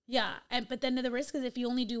wow. Yeah, but then the risk is if you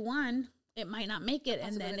only do one, it might not make it,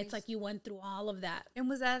 and then it's like you went through all of that. And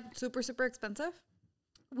was that super, super expensive?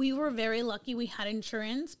 We were very lucky we had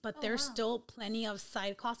insurance, but there's still plenty of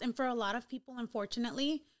side costs. And for a lot of people,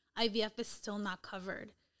 unfortunately, IVF is still not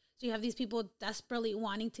covered. So you have these people desperately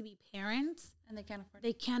wanting to be parents, and they can't afford it.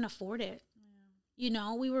 They can't afford it.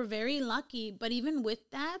 Yeah. We were very lucky, but even with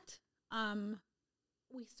that,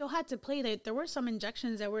 we still had to play that. There were some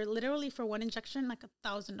injections that were literally for one injection like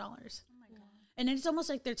 $1,000. Oh my God. And it's almost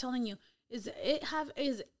like they're telling you, is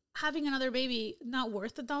having another baby not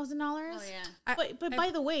worth $1,000? Oh yeah. But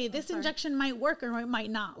by the way, this injection might work or it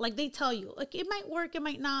might not. Like they tell you, like it might work, it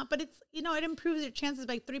might not, but it's it improves your chances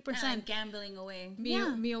by 3%. Like gambling away.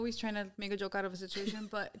 Me always trying to make a joke out of a situation,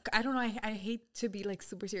 but I don't know. I hate to be like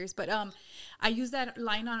super serious, but I use that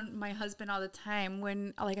line on my husband all the time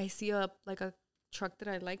when like I see a truck that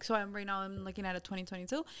I like. So I'm looking at a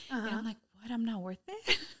 2022, and I'm like, what? I'm not worth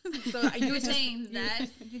it. So you were saying that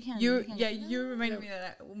you reminded me of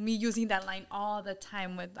that. Me using that line all the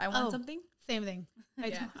time with I want something. Same thing.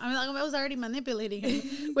 I was already manipulating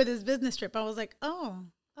him with his business trip. I was like, oh,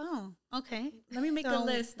 okay. Let me make a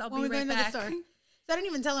list. I'll be right back. To the store. So I didn't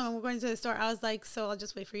even tell him when we're going to the store. I was like, so I'll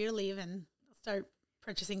just wait for you to leave and start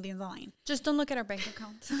purchasing things online. Just don't look at our bank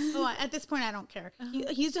account. At this point, I don't care.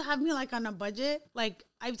 He used to have me like on a budget. Like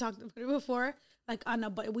I've talked about it before. Like on a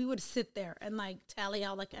budget, we would sit there and like tally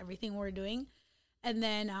out like everything we're doing, and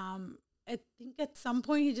then I think at some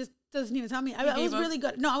point he just doesn't even tell me. I was really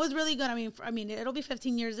good. No, I was really good. I mean, it'll be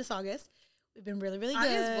 15 years this August. We've been really, really good.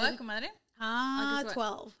 August what, comadre? August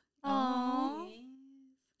 12. Aww.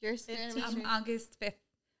 Yours? August 5th.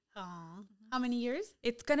 Aww. How many years?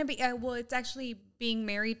 It's gonna be it's actually being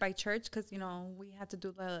married by church because we had to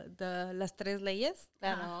do the las tres leyes.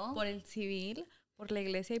 Claro. Por el civil, por la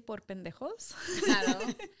iglesia y por pendejos.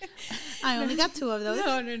 Claro. I only got 2 of those.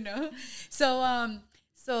 No.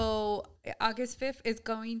 So August 5th is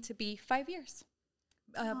going to be 5 years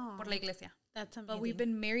por la iglesia. That's amazing. But we've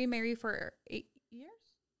been married for 8 years.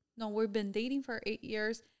 No, we've been dating for 8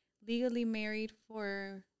 years. Legally married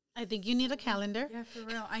for... I think you need a calendar. Yeah, for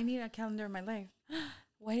real. I need a calendar in my life.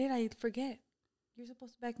 Why did I forget? You're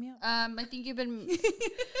supposed to back me up. I think you've been...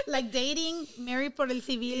 like dating, married por el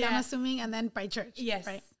civil, I'm assuming, and then by church. Yes.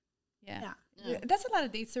 Right? Yeah. That's a lot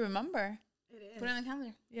of dates to remember. It is. Put it on the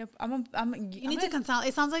calendar. Yep. You need to consolidate.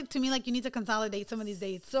 It sounds like to me like you need to consolidate some of these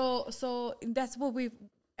dates. So that's what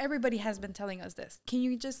everybody has been telling us this. Can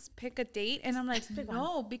you just pick a date? And I'm like,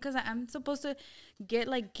 no, because I'm supposed to get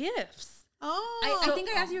like gifts. Oh, I think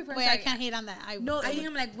I asked you before. Wait, I can't hate on that. I think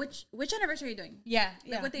I'm like, which anniversary are you doing? Yeah.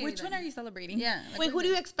 Like, what day which one are you celebrating? Yeah. Like, wait, who do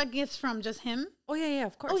you expect gifts from? Just him? Oh yeah,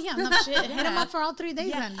 of course. Oh yeah, no shit. Hit him up for all 3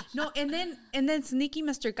 days then. No, and then sneaky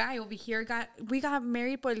Mr. Guy over here we got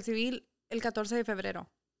married por el civil el 14 de febrero.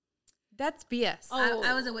 That's BS. Oh,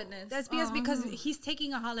 I was a witness. That's BS because he's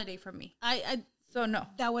taking a holiday from me. So no,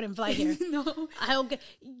 that wouldn't fly here. No, I'll get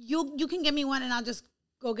you can get me one and I'll just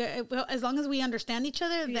go get it. Well, as long as we understand each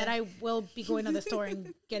other, that I will be going to the store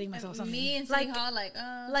and getting myself something. Me and City Hall,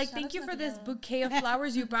 thank you for this bouquet of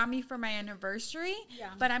flowers you brought me for my anniversary. Yeah.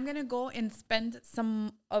 But I'm gonna go and spend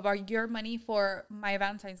some of your money for my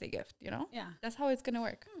Valentine's Day gift. Yeah. That's how it's gonna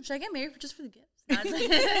work. Should I get married just for the gifts? Should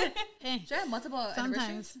I have multiple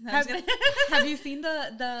sometimes? Have you seen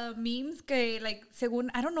the memes que like según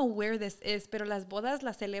I don't know where this is, pero las bodas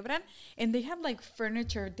las celebran and they have like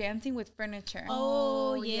furniture dancing with furniture.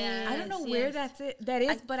 Oh yeah. I don't know where that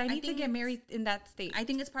is, but I need to get married in that state. I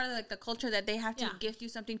think it's part of like the culture that they have to gift you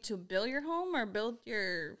something to build your home or build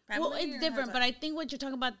your family. Well, it's different, but I think what you're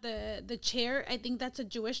talking about the chair, I think that's a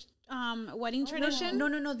Jewish wedding tradition.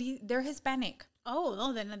 No, they're Hispanic.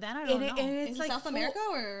 Oh, then that I don't know. And it's like South America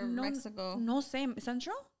or Mexico? No, same.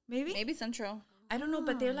 Central? Maybe Central. I don't know,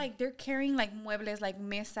 but they're carrying like muebles, like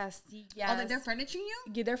mesas, sillas. Oh, they're furnituring you?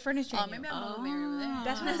 Yeah, they're furnituring maybe I'm over there.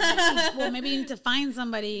 That's what I'm saying. Well, maybe you need to find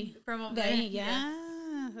somebody from over there. Yeah.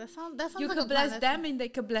 That sounds you like could bless them and they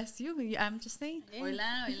could bless you. I'm just saying.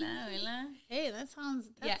 Hola. Hey, that sounds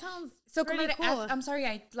so pretty cool. I'm sorry,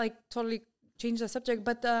 I like totally changed the subject,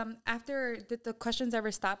 but after did the questions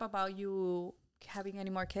ever stop about you having any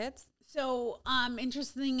more kids? So,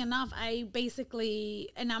 interesting enough, I basically,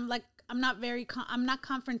 and I'm not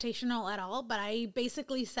confrontational at all, but I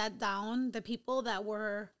basically sat down the people that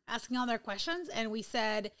were asking all their questions and we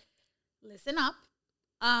said, listen up.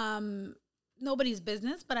 Nobody's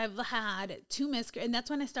business, but I've had 2 miscarriages, and that's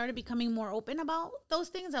when I started becoming more open about those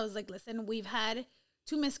things. I was like, listen, we've had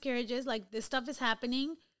 2 miscarriages, like this stuff is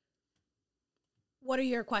happening. What are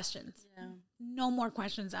your questions? Yeah. No more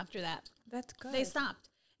questions after that. That's good. They stopped.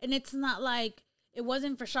 And it's not like, it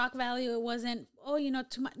wasn't for shock value. It wasn't,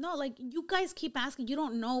 too much. No, like you guys keep asking. You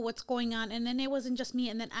don't know what's going on. And then it wasn't just me.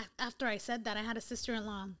 And then after I said that, I had a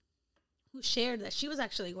sister-in-law who shared that she was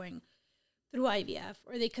actually going through IVF,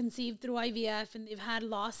 or they conceived through IVF and they've had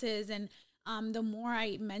losses. And the more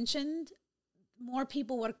I mentioned, more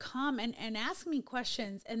people would come and ask me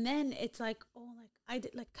questions. And then it's like, oh, like I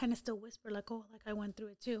did, like kind of still whisper, like, oh, like I went through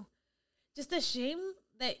it too. Just a shame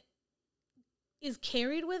that is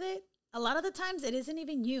carried with it. A lot of the times it isn't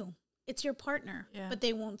even you. It's your partner, but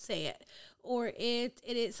they won't say it. Or it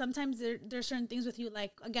is, sometimes there's certain things with you,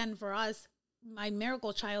 like, again, for us, my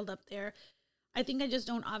miracle child up there, I think I just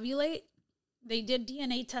don't ovulate. They did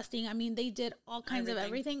DNA testing. I mean, they did all kinds of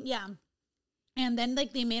everything. Yeah. And then,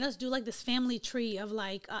 like, they made us do, like, this family tree of,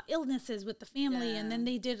 like, illnesses with the family. Yeah. And then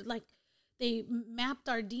they did, like, they mapped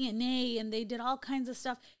our DNA and they did all kinds of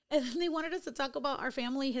stuff. And then they wanted us to talk about our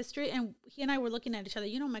family history. And he and I were looking at each other.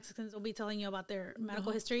 You know, Mexicans will be telling you about their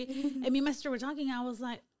medical history. And me and my sister were talking. I was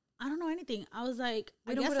like, I don't know anything. I was like,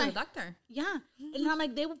 I don't go to the doctor. Yeah. And I'm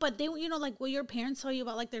like, they, you know, like, will your parents tell you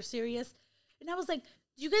about, like, they're serious? And I was like,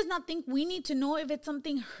 do you guys not think we need to know if it's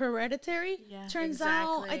something hereditary? Yeah. Turns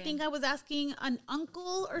out, I think I was asking an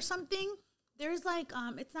uncle or something. There's like,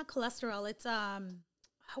 it's not cholesterol. It's,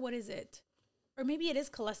 what is it? Or maybe it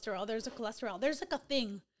is cholesterol. There's a cholesterol. There's like a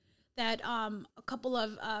thing that a couple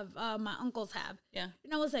of my uncles have. Yeah.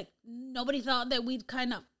 And I was like, nobody thought that we'd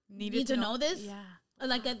kind of need to know this. Yeah.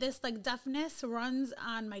 Like this like deafness runs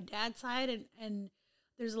on my dad's side, and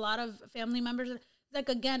there's a lot of family members. Like,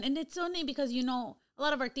 again, and it's so neat because, you know, a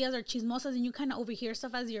lot of our tias are chismosas, and you kind of overhear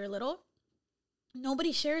stuff as you're little.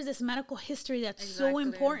 Nobody shares this medical history that's so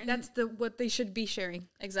important. That's what they should be sharing.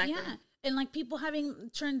 Exactly. Yeah. And like people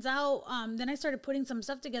turns out, then I started putting some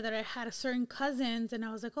stuff together. I had a certain cousins, and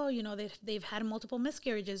I was like, oh, you know, they've had multiple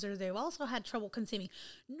miscarriages, or they've also had trouble conceiving.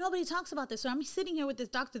 Nobody talks about this. So I'm sitting here with this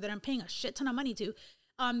doctor that I'm paying a shit ton of money to,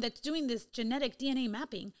 that's doing this genetic DNA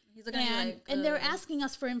mapping. He's looking at you like, and they're asking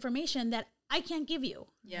us for information that I can't give you.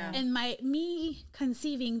 Yeah. And me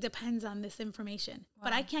conceiving depends on this information. Wow.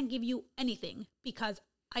 But I can't give you anything because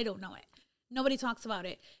I don't know it. Nobody talks about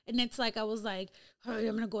it. And it's like, I was like, oh, I'm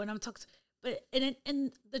going to go and I'm talking. But,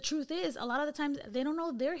 and the truth is, a lot of the times they don't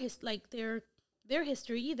know their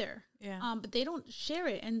history either. Yeah. But they don't share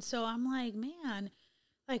it. And so I'm like, man,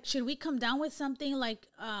 like, should we come down with something like,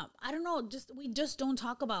 I don't know, we just don't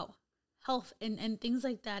talk about health and things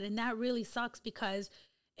like that. And that really sucks because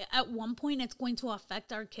at one point it's going to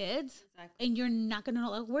affect our kids. Exactly. And you're not going to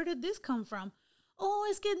know, like, where did this come from? Oh,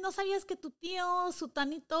 es que no sabías que tu tío,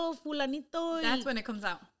 sutanito, fulanito. That's when it comes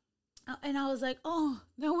out. And I was like, oh,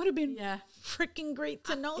 that would have been freaking great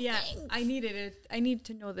to know. Yeah, things. I needed it. I need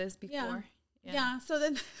to know this before. Yeah. So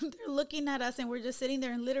then they're looking at us, and we're just sitting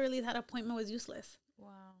there, and literally that appointment was useless.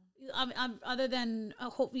 Wow. Other than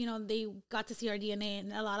hope, you know, they got to see our DNA,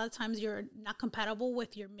 and a lot of times you're not compatible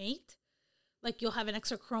with your mate. Like, you'll have an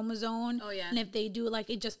extra chromosome. Oh, yeah. And if they do,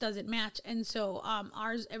 like, it just doesn't match. And so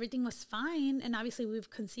ours, everything was fine. And obviously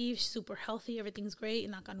we've conceived, super healthy. Everything's great.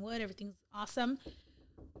 Knock on wood. Everything's awesome.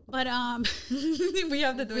 But we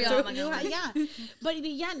have to do it too. Yeah. But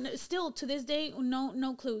yeah, still to this day,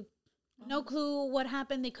 no clue. No clue what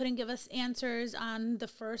happened. They couldn't give us answers on the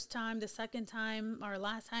first time, the second time, or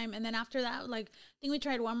last time. And then after that, like, I think we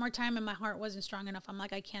tried one more time and my heart wasn't strong enough. I'm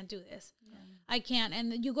like, I can't do this. Yeah. I can't.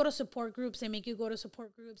 And you go to support groups. They make you go to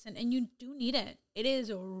support groups. And you do need it. It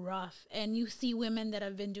is rough. And you see women that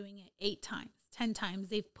have been doing it 8 times, 10 times.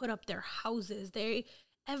 They've put up their houses.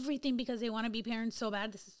 Everything because they want to be parents so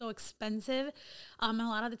bad. This is so expensive. A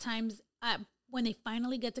lot of the times when they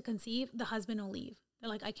finally get to conceive, the husband will leave. They're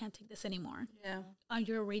like, I can't take this anymore. Yeah.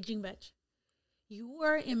 You're a raging bitch.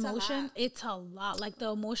 Your emotions, it's a lot. Like, the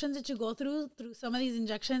emotions that you go through some of these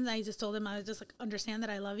injections, I just told them, I was just like, understand that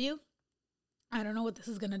I love you. I don't know what this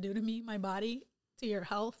is going to do to me, my body, to your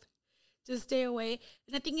health. Just stay away.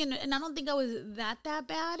 And I think, and I don't think I was that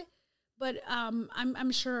bad, but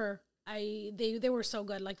I'm sure they were so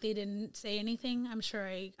good. Like, they didn't say anything. I'm sure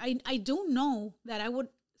I do know that I would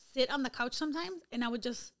sit on the couch sometimes and I would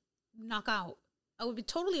just knock out. I would be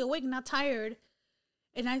totally awake, not tired,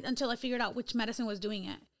 until I figured out which medicine was doing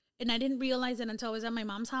it. And I didn't realize it until I was at my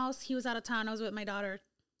mom's house. He was out of town. I was with my daughter,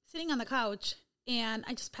 sitting on the couch, and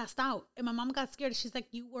I just passed out. And my mom got scared. She's like,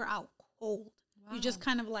 you were out cold. Wow. You just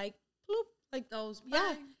kind of like, bloop, like those.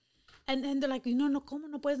 Yeah. And they're like, no, ¿cómo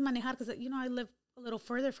no puedes manejar? Because, you know, I live a little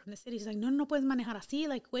further from the city. She's like, no puedes manejar así.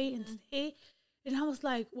 Like, wait and stay. And I was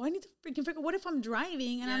like, well, I need to freaking figure, what if I'm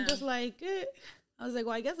driving? And I'm just like, I was like,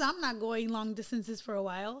 well, I guess I'm not going long distances for a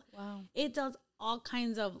while. Wow. It does all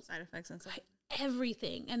kinds of side effects and stuff.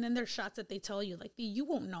 Everything. And then there's shots that they tell you, like, you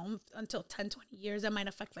won't know until 10, 20 years. That might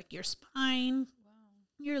affect, like, your spine,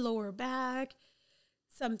 your lower back.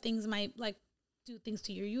 Some things might, like, do things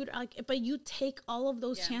to your uterus. Like, but you take all of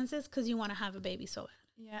those chances because you want to have a baby so bad.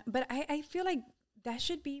 Yeah, but I feel like that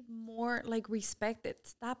should be more, like, respected.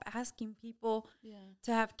 Stop asking people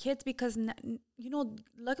to have kids because, you know,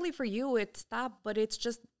 luckily for you, it stopped. But it's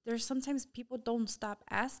just, there's sometimes people don't stop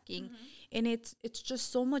asking. Mm-hmm. And it's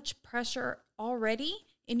just so much pressure already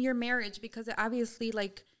in your marriage because obviously,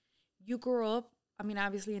 like, you grew up, I mean,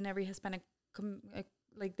 obviously in every Hispanic,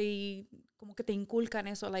 like, they como que te inculcan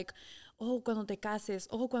eso, like, oh, cuando te cases,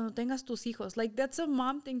 oh, cuando tengas tus hijos. Like, that's a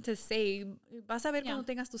mom thing to say. Vas a ver cuando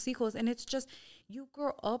tengas tus hijos. And it's just, you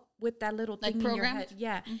grow up with that little thing in your head.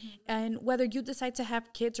 Yeah. Mm-hmm. And whether you decide to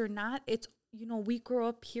have kids or not, it's, you know, we grow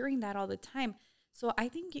up hearing that all the time. So I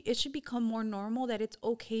think it should become more normal that it's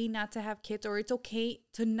okay not to have kids, or it's okay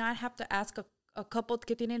to not have to ask a couple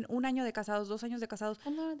que tienen 1 año de casados, 2 años de casados.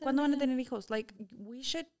 ¿Cuándo van a tener hijos? Like, we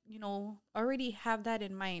should, you know, already have that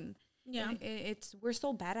in mind. Yeah. We're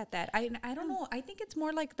so bad at that. I don't know. I think it's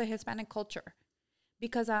more like the Hispanic culture.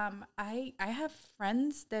 Because I have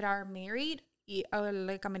friends that are married,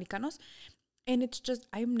 like Americanos, and it's just,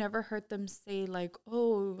 I've never heard them say like,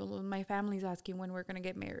 oh, my family's asking when we're going to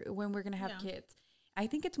get married, when we're going to have kids. I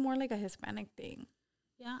think it's more like a Hispanic thing.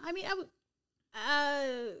 Yeah, I mean,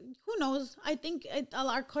 who knows? I think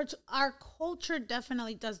our culture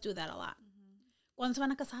definitely does do that a lot. Cuando se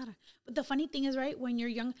van a casar. But the funny thing is, right, when you're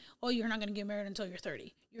young, you're not going to get married until you're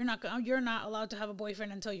 30. You're not allowed to have a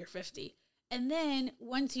boyfriend until you're 50. And then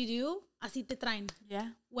once you do, así te traen. Yeah.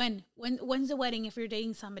 When's the wedding if you're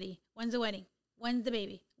dating somebody? When's the wedding? When's the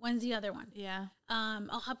baby? When's the other one? Yeah.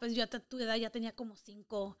 Pues yo tu edad ya tenía como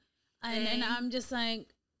 5. And I'm just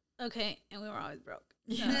like, okay. And we were always broke.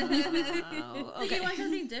 So, okay. They want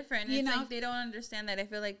something different. It's like they don't understand that. I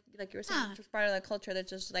feel like you were saying, it's part of the culture that's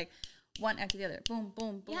just like one after the other. Boom,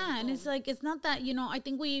 boom, boom. Yeah, boom. and it's like, it's not that, I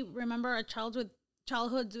think we remember our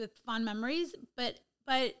childhoods with fond memories, but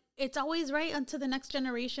it's always right unto the next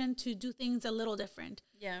generation to do things a little different.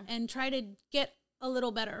 Yeah. And try to get a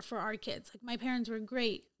little better for our kids. Like, my parents were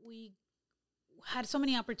great. We had so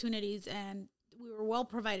many opportunities and we were well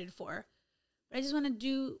provided for. But I just want to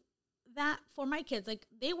do that for my kids. Like,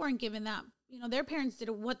 they weren't given that. Their parents did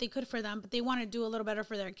what they could for them, but they want to do a little better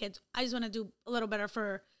for their kids. I just want to do a little better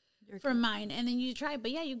for mine. And then you try.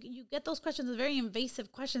 But yeah, you get those questions, very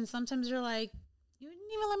invasive questions. Sometimes you're like, you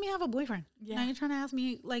didn't even let me have a boyfriend. Yeah. Now you're trying to ask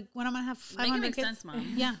me, like, when I'm going to have 500 kids? Make it make kids? sense,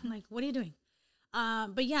 Mom. Yeah, like, what are you doing?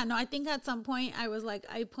 But yeah, no, I think at some point I was like,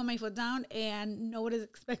 I put my foot down and nobody's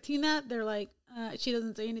expecting that. They're like, she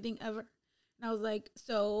doesn't say anything ever. And I was like,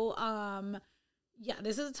 so, yeah,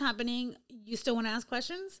 this is happening. You still want to ask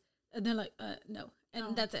questions? And they're like, no.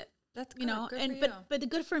 And that's it. That's good. Good but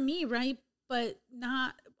good for me, right? But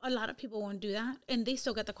not a lot of people won't do that. And they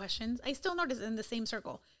still get the questions. I still notice in the same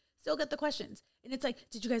circle, still get the questions. And it's like,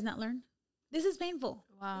 did you guys not learn? This is painful.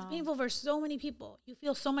 Wow. It's painful for so many people. You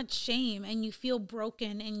feel so much shame and you feel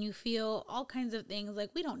broken and you feel all kinds of things. Like,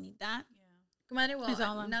 we don't need that. Yeah. Comadre,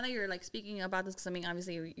 well, now that you're like speaking about this, because I mean,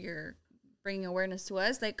 obviously you're bringing awareness to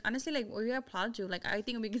us. Like, honestly, like, we applaud you. Like, I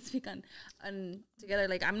think we can speak on together.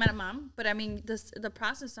 Like, I'm not a mom, but I mean, the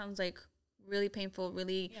process sounds like really painful,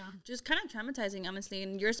 really just kind of traumatizing, honestly.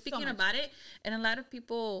 And you're speaking about it, and a lot of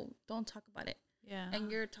people don't talk about it. Yeah.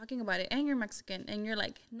 And you're talking about it, and you're Mexican, and you're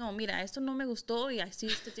like, no, mira, esto no me gustó, y así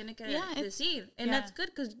usted tiene que decir. And that's good,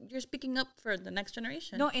 because you're speaking up for the next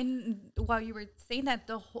generation. No, and while you were saying that,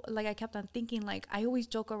 I kept on thinking, like, I always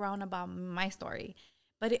joke around about my story.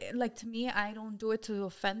 But, like, to me, I don't do it to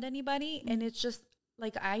offend anybody. Mm-hmm. And it's just,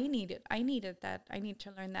 like, I needed that. I need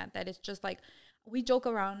to learn that it's just, like, we joke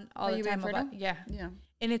around all the time about, yeah.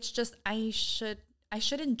 And it's just, I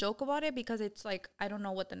shouldn't joke about it, because it's like, I don't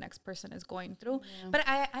know what the next person is going through. Yeah. But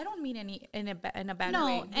I don't mean any in a bad way.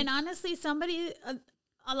 No, and honestly,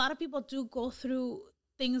 a lot of people do go through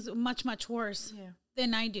things much, much worse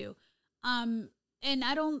than I do. And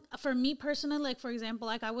for me personally, like, for example,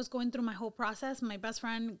 like, I was going through my whole process. My best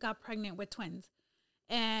friend got pregnant with twins.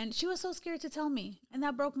 And she was so scared to tell me. And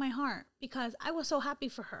that broke my heart, because I was so happy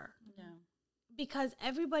for her. Yeah. Because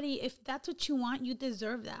everybody, if that's what you want, you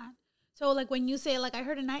deserve that. So, like, when you say, like, I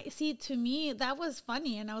heard a night, see, to me, that was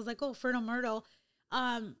funny. And I was like, oh, Fertile Myrtle.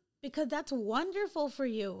 Because that's wonderful for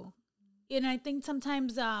you. And I think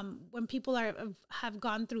sometimes when people have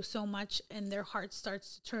gone through so much and their heart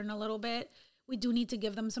starts to turn a little bit, we do need to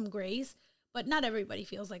give them some grace. But not everybody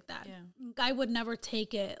feels like that. Yeah. I would never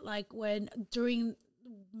take it, like, during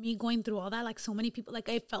me going through all that, like, so many people, like,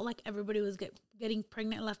 I felt like everybody was getting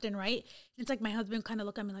pregnant left and right. And it's like my husband kind of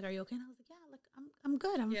looked at me like, are you okay? And I was like, yeah, like, I'm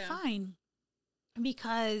good. I'm fine.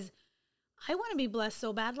 Because I want to be blessed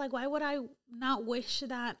so bad. Like, why would I not wish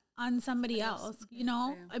that on somebody else? You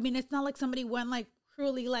know? Yeah. I mean, it's not like somebody went, like,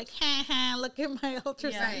 cruelly, like, look at my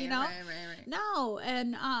ultrasound, you know? Right. No.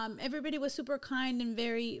 And everybody was super kind and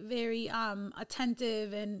very, very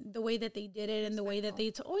attentive, and the way that they did it and the way that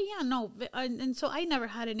they and so I never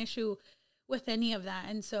had an issue with any of that.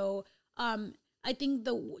 And so I think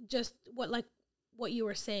what you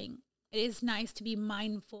were saying, it is nice to be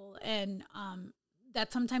mindful, and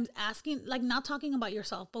that sometimes asking, like, not talking about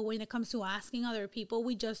yourself, but when it comes to asking other people,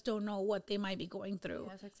 we just don't know what they might be going through.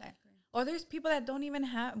 Yes, exactly. Or there's people that don't even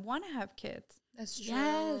want to have kids. That's true.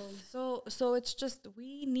 Yes. So it's just,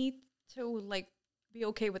 we need to, like, be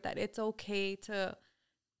okay with that. It's okay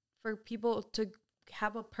for people to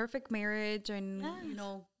have a perfect marriage and, you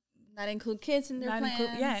know, not include kids in their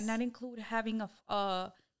plans. Not include having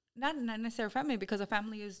not necessarily family, because a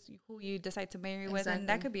family is who you decide to marry with, and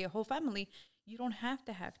that could be a whole family. You don't have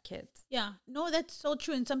to have kids. Yeah, no, that's so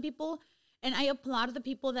true. And some people, and I applaud the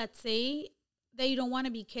people that say that you don't want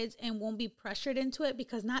to be kids and won't be pressured into it,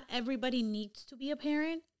 because not everybody needs to be a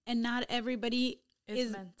parent, and not everybody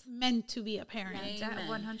is meant to be a parent.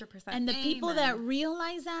 100%. And the people that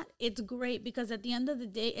realize that, it's great, because at the end of the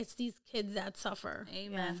day, it's these kids that suffer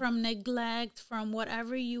from neglect, from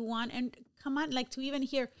whatever you want. And come on, like, to even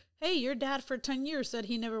hear, hey, your dad for 10 years said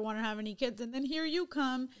he never wanted to have any kids, and then here you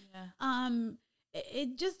come.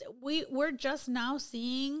 It just, we're just now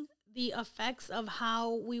seeing the effects of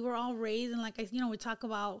how we were all raised. And like, we talk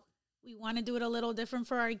about, we want to do it a little different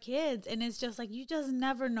for our kids, and it's just like, you just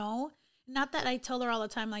never know. Not that I tell her all the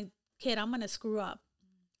time, like, kid, I'm going to screw up.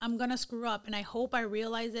 I'm going to screw up. And I hope I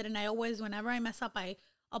realize it. And I always, whenever I mess up, I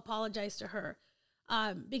apologize to her.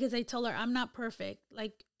 Because I tell her, I'm not perfect.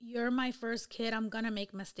 Like, you're my first kid. I'm going to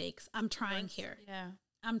make mistakes. I'm trying here. Yeah.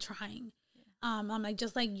 I'm trying. Yeah. I'm like,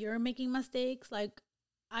 just like you're making mistakes, like,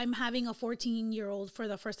 I'm having a 14-year-old for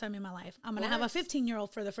the first time in my life. I'm going to have a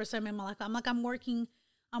 15-year-old for the first time in my life. I'm like, I'm working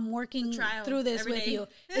through this with you.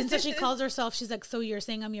 And so she calls herself, she's like, so you're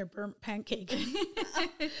saying I'm your burnt pancake.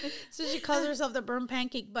 So she calls herself the burnt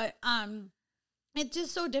pancake. But it's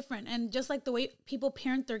just so different. And just like the way people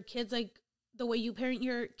parent their kids, like the way you parent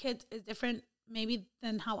your kids is different maybe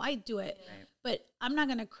than how I do it. Right. But I'm not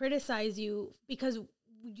going to criticize you, because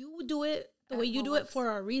you do it the way you do it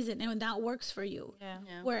for a reason, and that works for you. Yeah.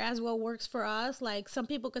 Whereas what works for us, like, some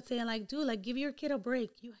people could say, like, dude, like, give your kid a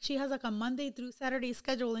break. She has like a Monday through Saturday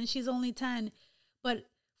schedule, and she's only 10. But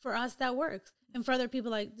for us, that works. And for other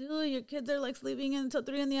people, like, dude, your kids are like sleeping until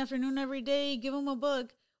 3 p.m. every day. Give them a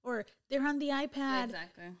book, or they're on the iPad.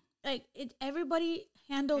 Exactly. Like, everybody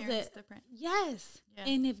handles it different. Yes. Yeah.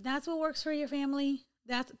 And if that's what works for your family,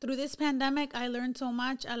 that's through this pandemic, I learned so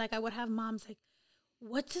much. I would have moms like,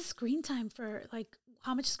 what's the screen time for, like,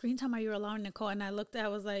 how much screen time are you allowing Nicole? And I looked at, I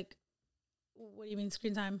was like, what do you mean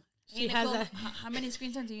screen time? She Nicole, has how many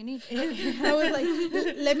screen time do you need? I was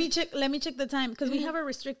like, let me check the time, because we have her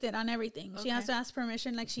restricted on everything. Okay. She has to ask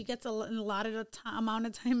permission. Like, she gets a lot of amount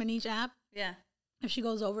of time in each app. Yeah. If she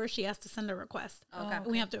goes over, she has to send a request. Okay.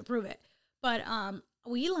 We have to approve it. But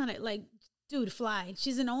we let it, like, dude, fly.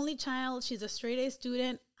 She's an only child. She's a straight A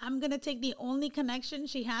student. I'm going to take the only connection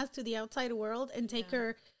she has to the outside world and take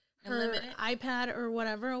her iPad or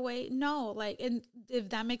whatever away. No, like, and if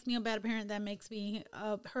that makes me a bad parent, that makes me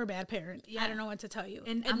her bad parent. Yeah. I don't know what to tell you.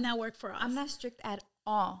 And that worked for us. I'm not strict at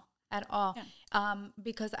all. Yeah.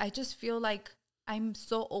 Because I just feel like I'm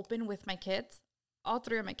so open with my kids, all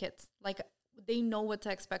 3 of my kids. Like, they know what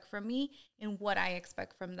to expect from me and what I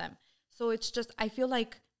expect from them. So it's just, I feel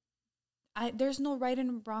like there's no right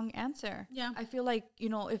and wrong answer. Yeah. I feel like,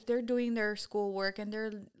 if they're doing their schoolwork and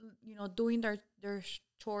they're, doing their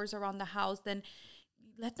chores around the house, then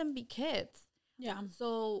let them be kids. Yeah.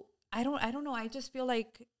 So I don't know. I just feel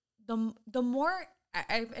like the more,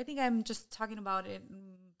 I think I'm just talking about it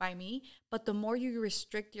by me, but the more you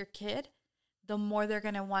restrict your kid, the more they're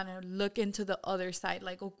going to want to look into the other side.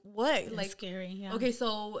 Like, what? That's like, scary. Yeah. Okay,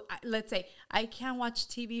 so let's say I can't watch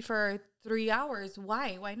TV for 3 hours.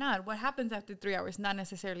 Why? Why not? What happens after 3 hours? Not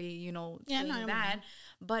necessarily, saying that.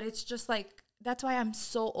 But it's just like, that's why I'm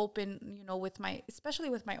so open,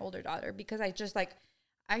 especially with my older daughter, because I just like,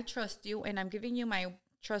 I trust you and I'm giving you my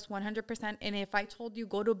trust 100%. And if I told you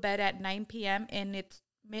go to bed at 9 p.m. and it's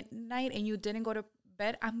midnight and you didn't go to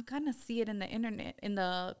bed, I'm going to see it in the internet, in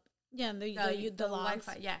the the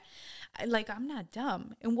Wi-Fi. Yeah. Like, I'm not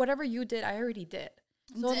dumb. And whatever you did, I already did.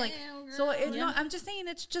 So damn, like, girl. So it, no, I'm just saying,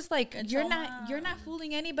 it's just like, you're not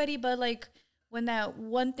fooling anybody, but like, when that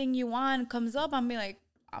one thing you want comes up, I'm be like,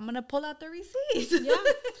 I'm gonna pull out the receipts.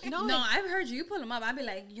 Yeah. No, I've heard you pull them up. I'd be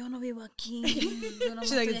like, yo no vivo aquí.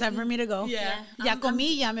 She's like, it's time for me to go. Yeah. Ya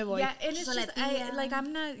comí, ya me voy. Yeah, and it's just,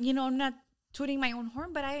 I'm not, I'm not tooting my own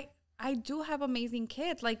horn, but I do have amazing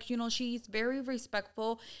kids. Like, she's very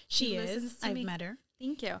respectful. She is. I've met her.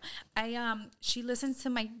 Thank you. She listens to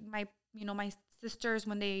my my sisters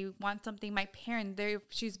when they want something. My parents,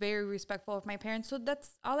 she's very respectful of my parents. So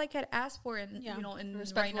that's all I could ask for. And in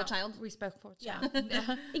respectful child. Respectful child.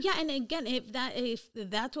 Yeah. And again, if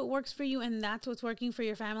that's what works for you and that's what's working for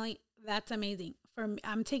your family, that's amazing. For me,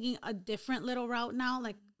 I'm taking a different little route now.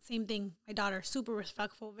 Like, same thing. My daughter, super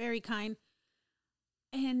respectful, very kind.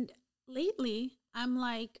 And lately, I'm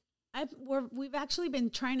like, we've actually been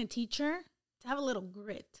trying to teach her to have a little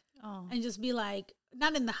grit and just be like,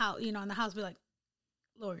 not in the house, in the house, be like,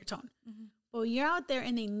 lower your tone. Mm-hmm. But when you're out there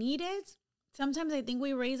and they need it, sometimes I think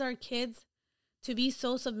we raise our kids to be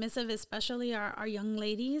so submissive, especially our young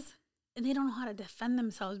ladies, and they don't know how to defend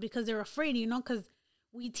themselves because they're afraid, because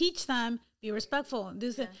we teach them, be respectful.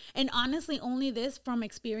 And honestly, only this from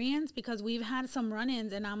experience, because we've had some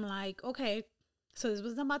run-ins and I'm like, okay, so this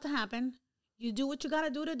was about to happen. You do what you got to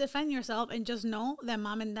do to defend yourself, and just know that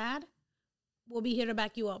mom and dad will be here to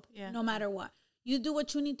back you up no matter what. You do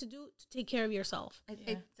what you need to do to take care of yourself.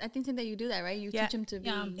 I think that you do that, right? You teach them to be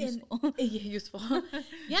useful. Useful.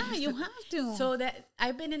 Yeah, you have to. So that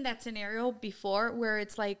I've been in that scenario before where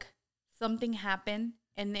it's like something happened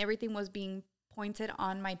and everything was being pointed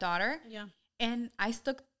on my daughter. Yeah. And I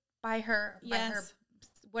stuck by her,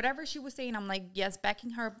 whatever she was saying. I'm like, yes,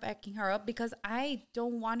 backing her up, because I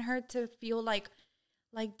don't want her to feel like,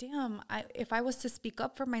 damn, if I was to speak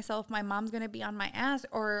up for myself, my mom's going to be on my ass,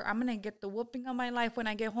 or I'm going to get the whooping of my life when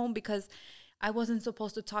I get home because I wasn't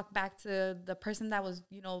supposed to talk back to the person that was,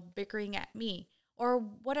 bickering at me, or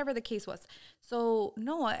whatever the case was. So,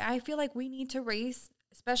 no, I feel like we need to raise,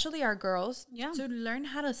 especially our girls, to learn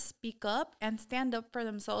how to speak up and stand up for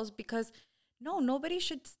themselves, because nobody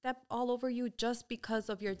should step all over you just because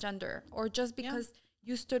of your gender, or just because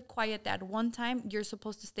you stood quiet that one time. You're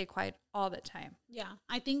supposed to stay quiet all the time. Yeah,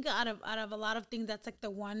 I think out of a lot of things, that's like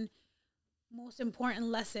the one most important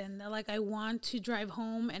lesson that, like, I want to drive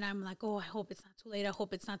home, and I'm like, oh, I hope it's not too late. I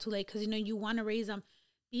hope it's not too late, because you want to raise them,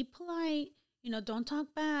 be polite, don't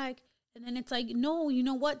talk back, and then it's like, no, you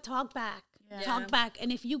know what? Talk back. Yeah. Talk back.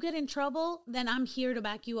 And if you get in trouble, then I'm here to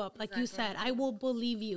back you up. Like you said, I will believe you.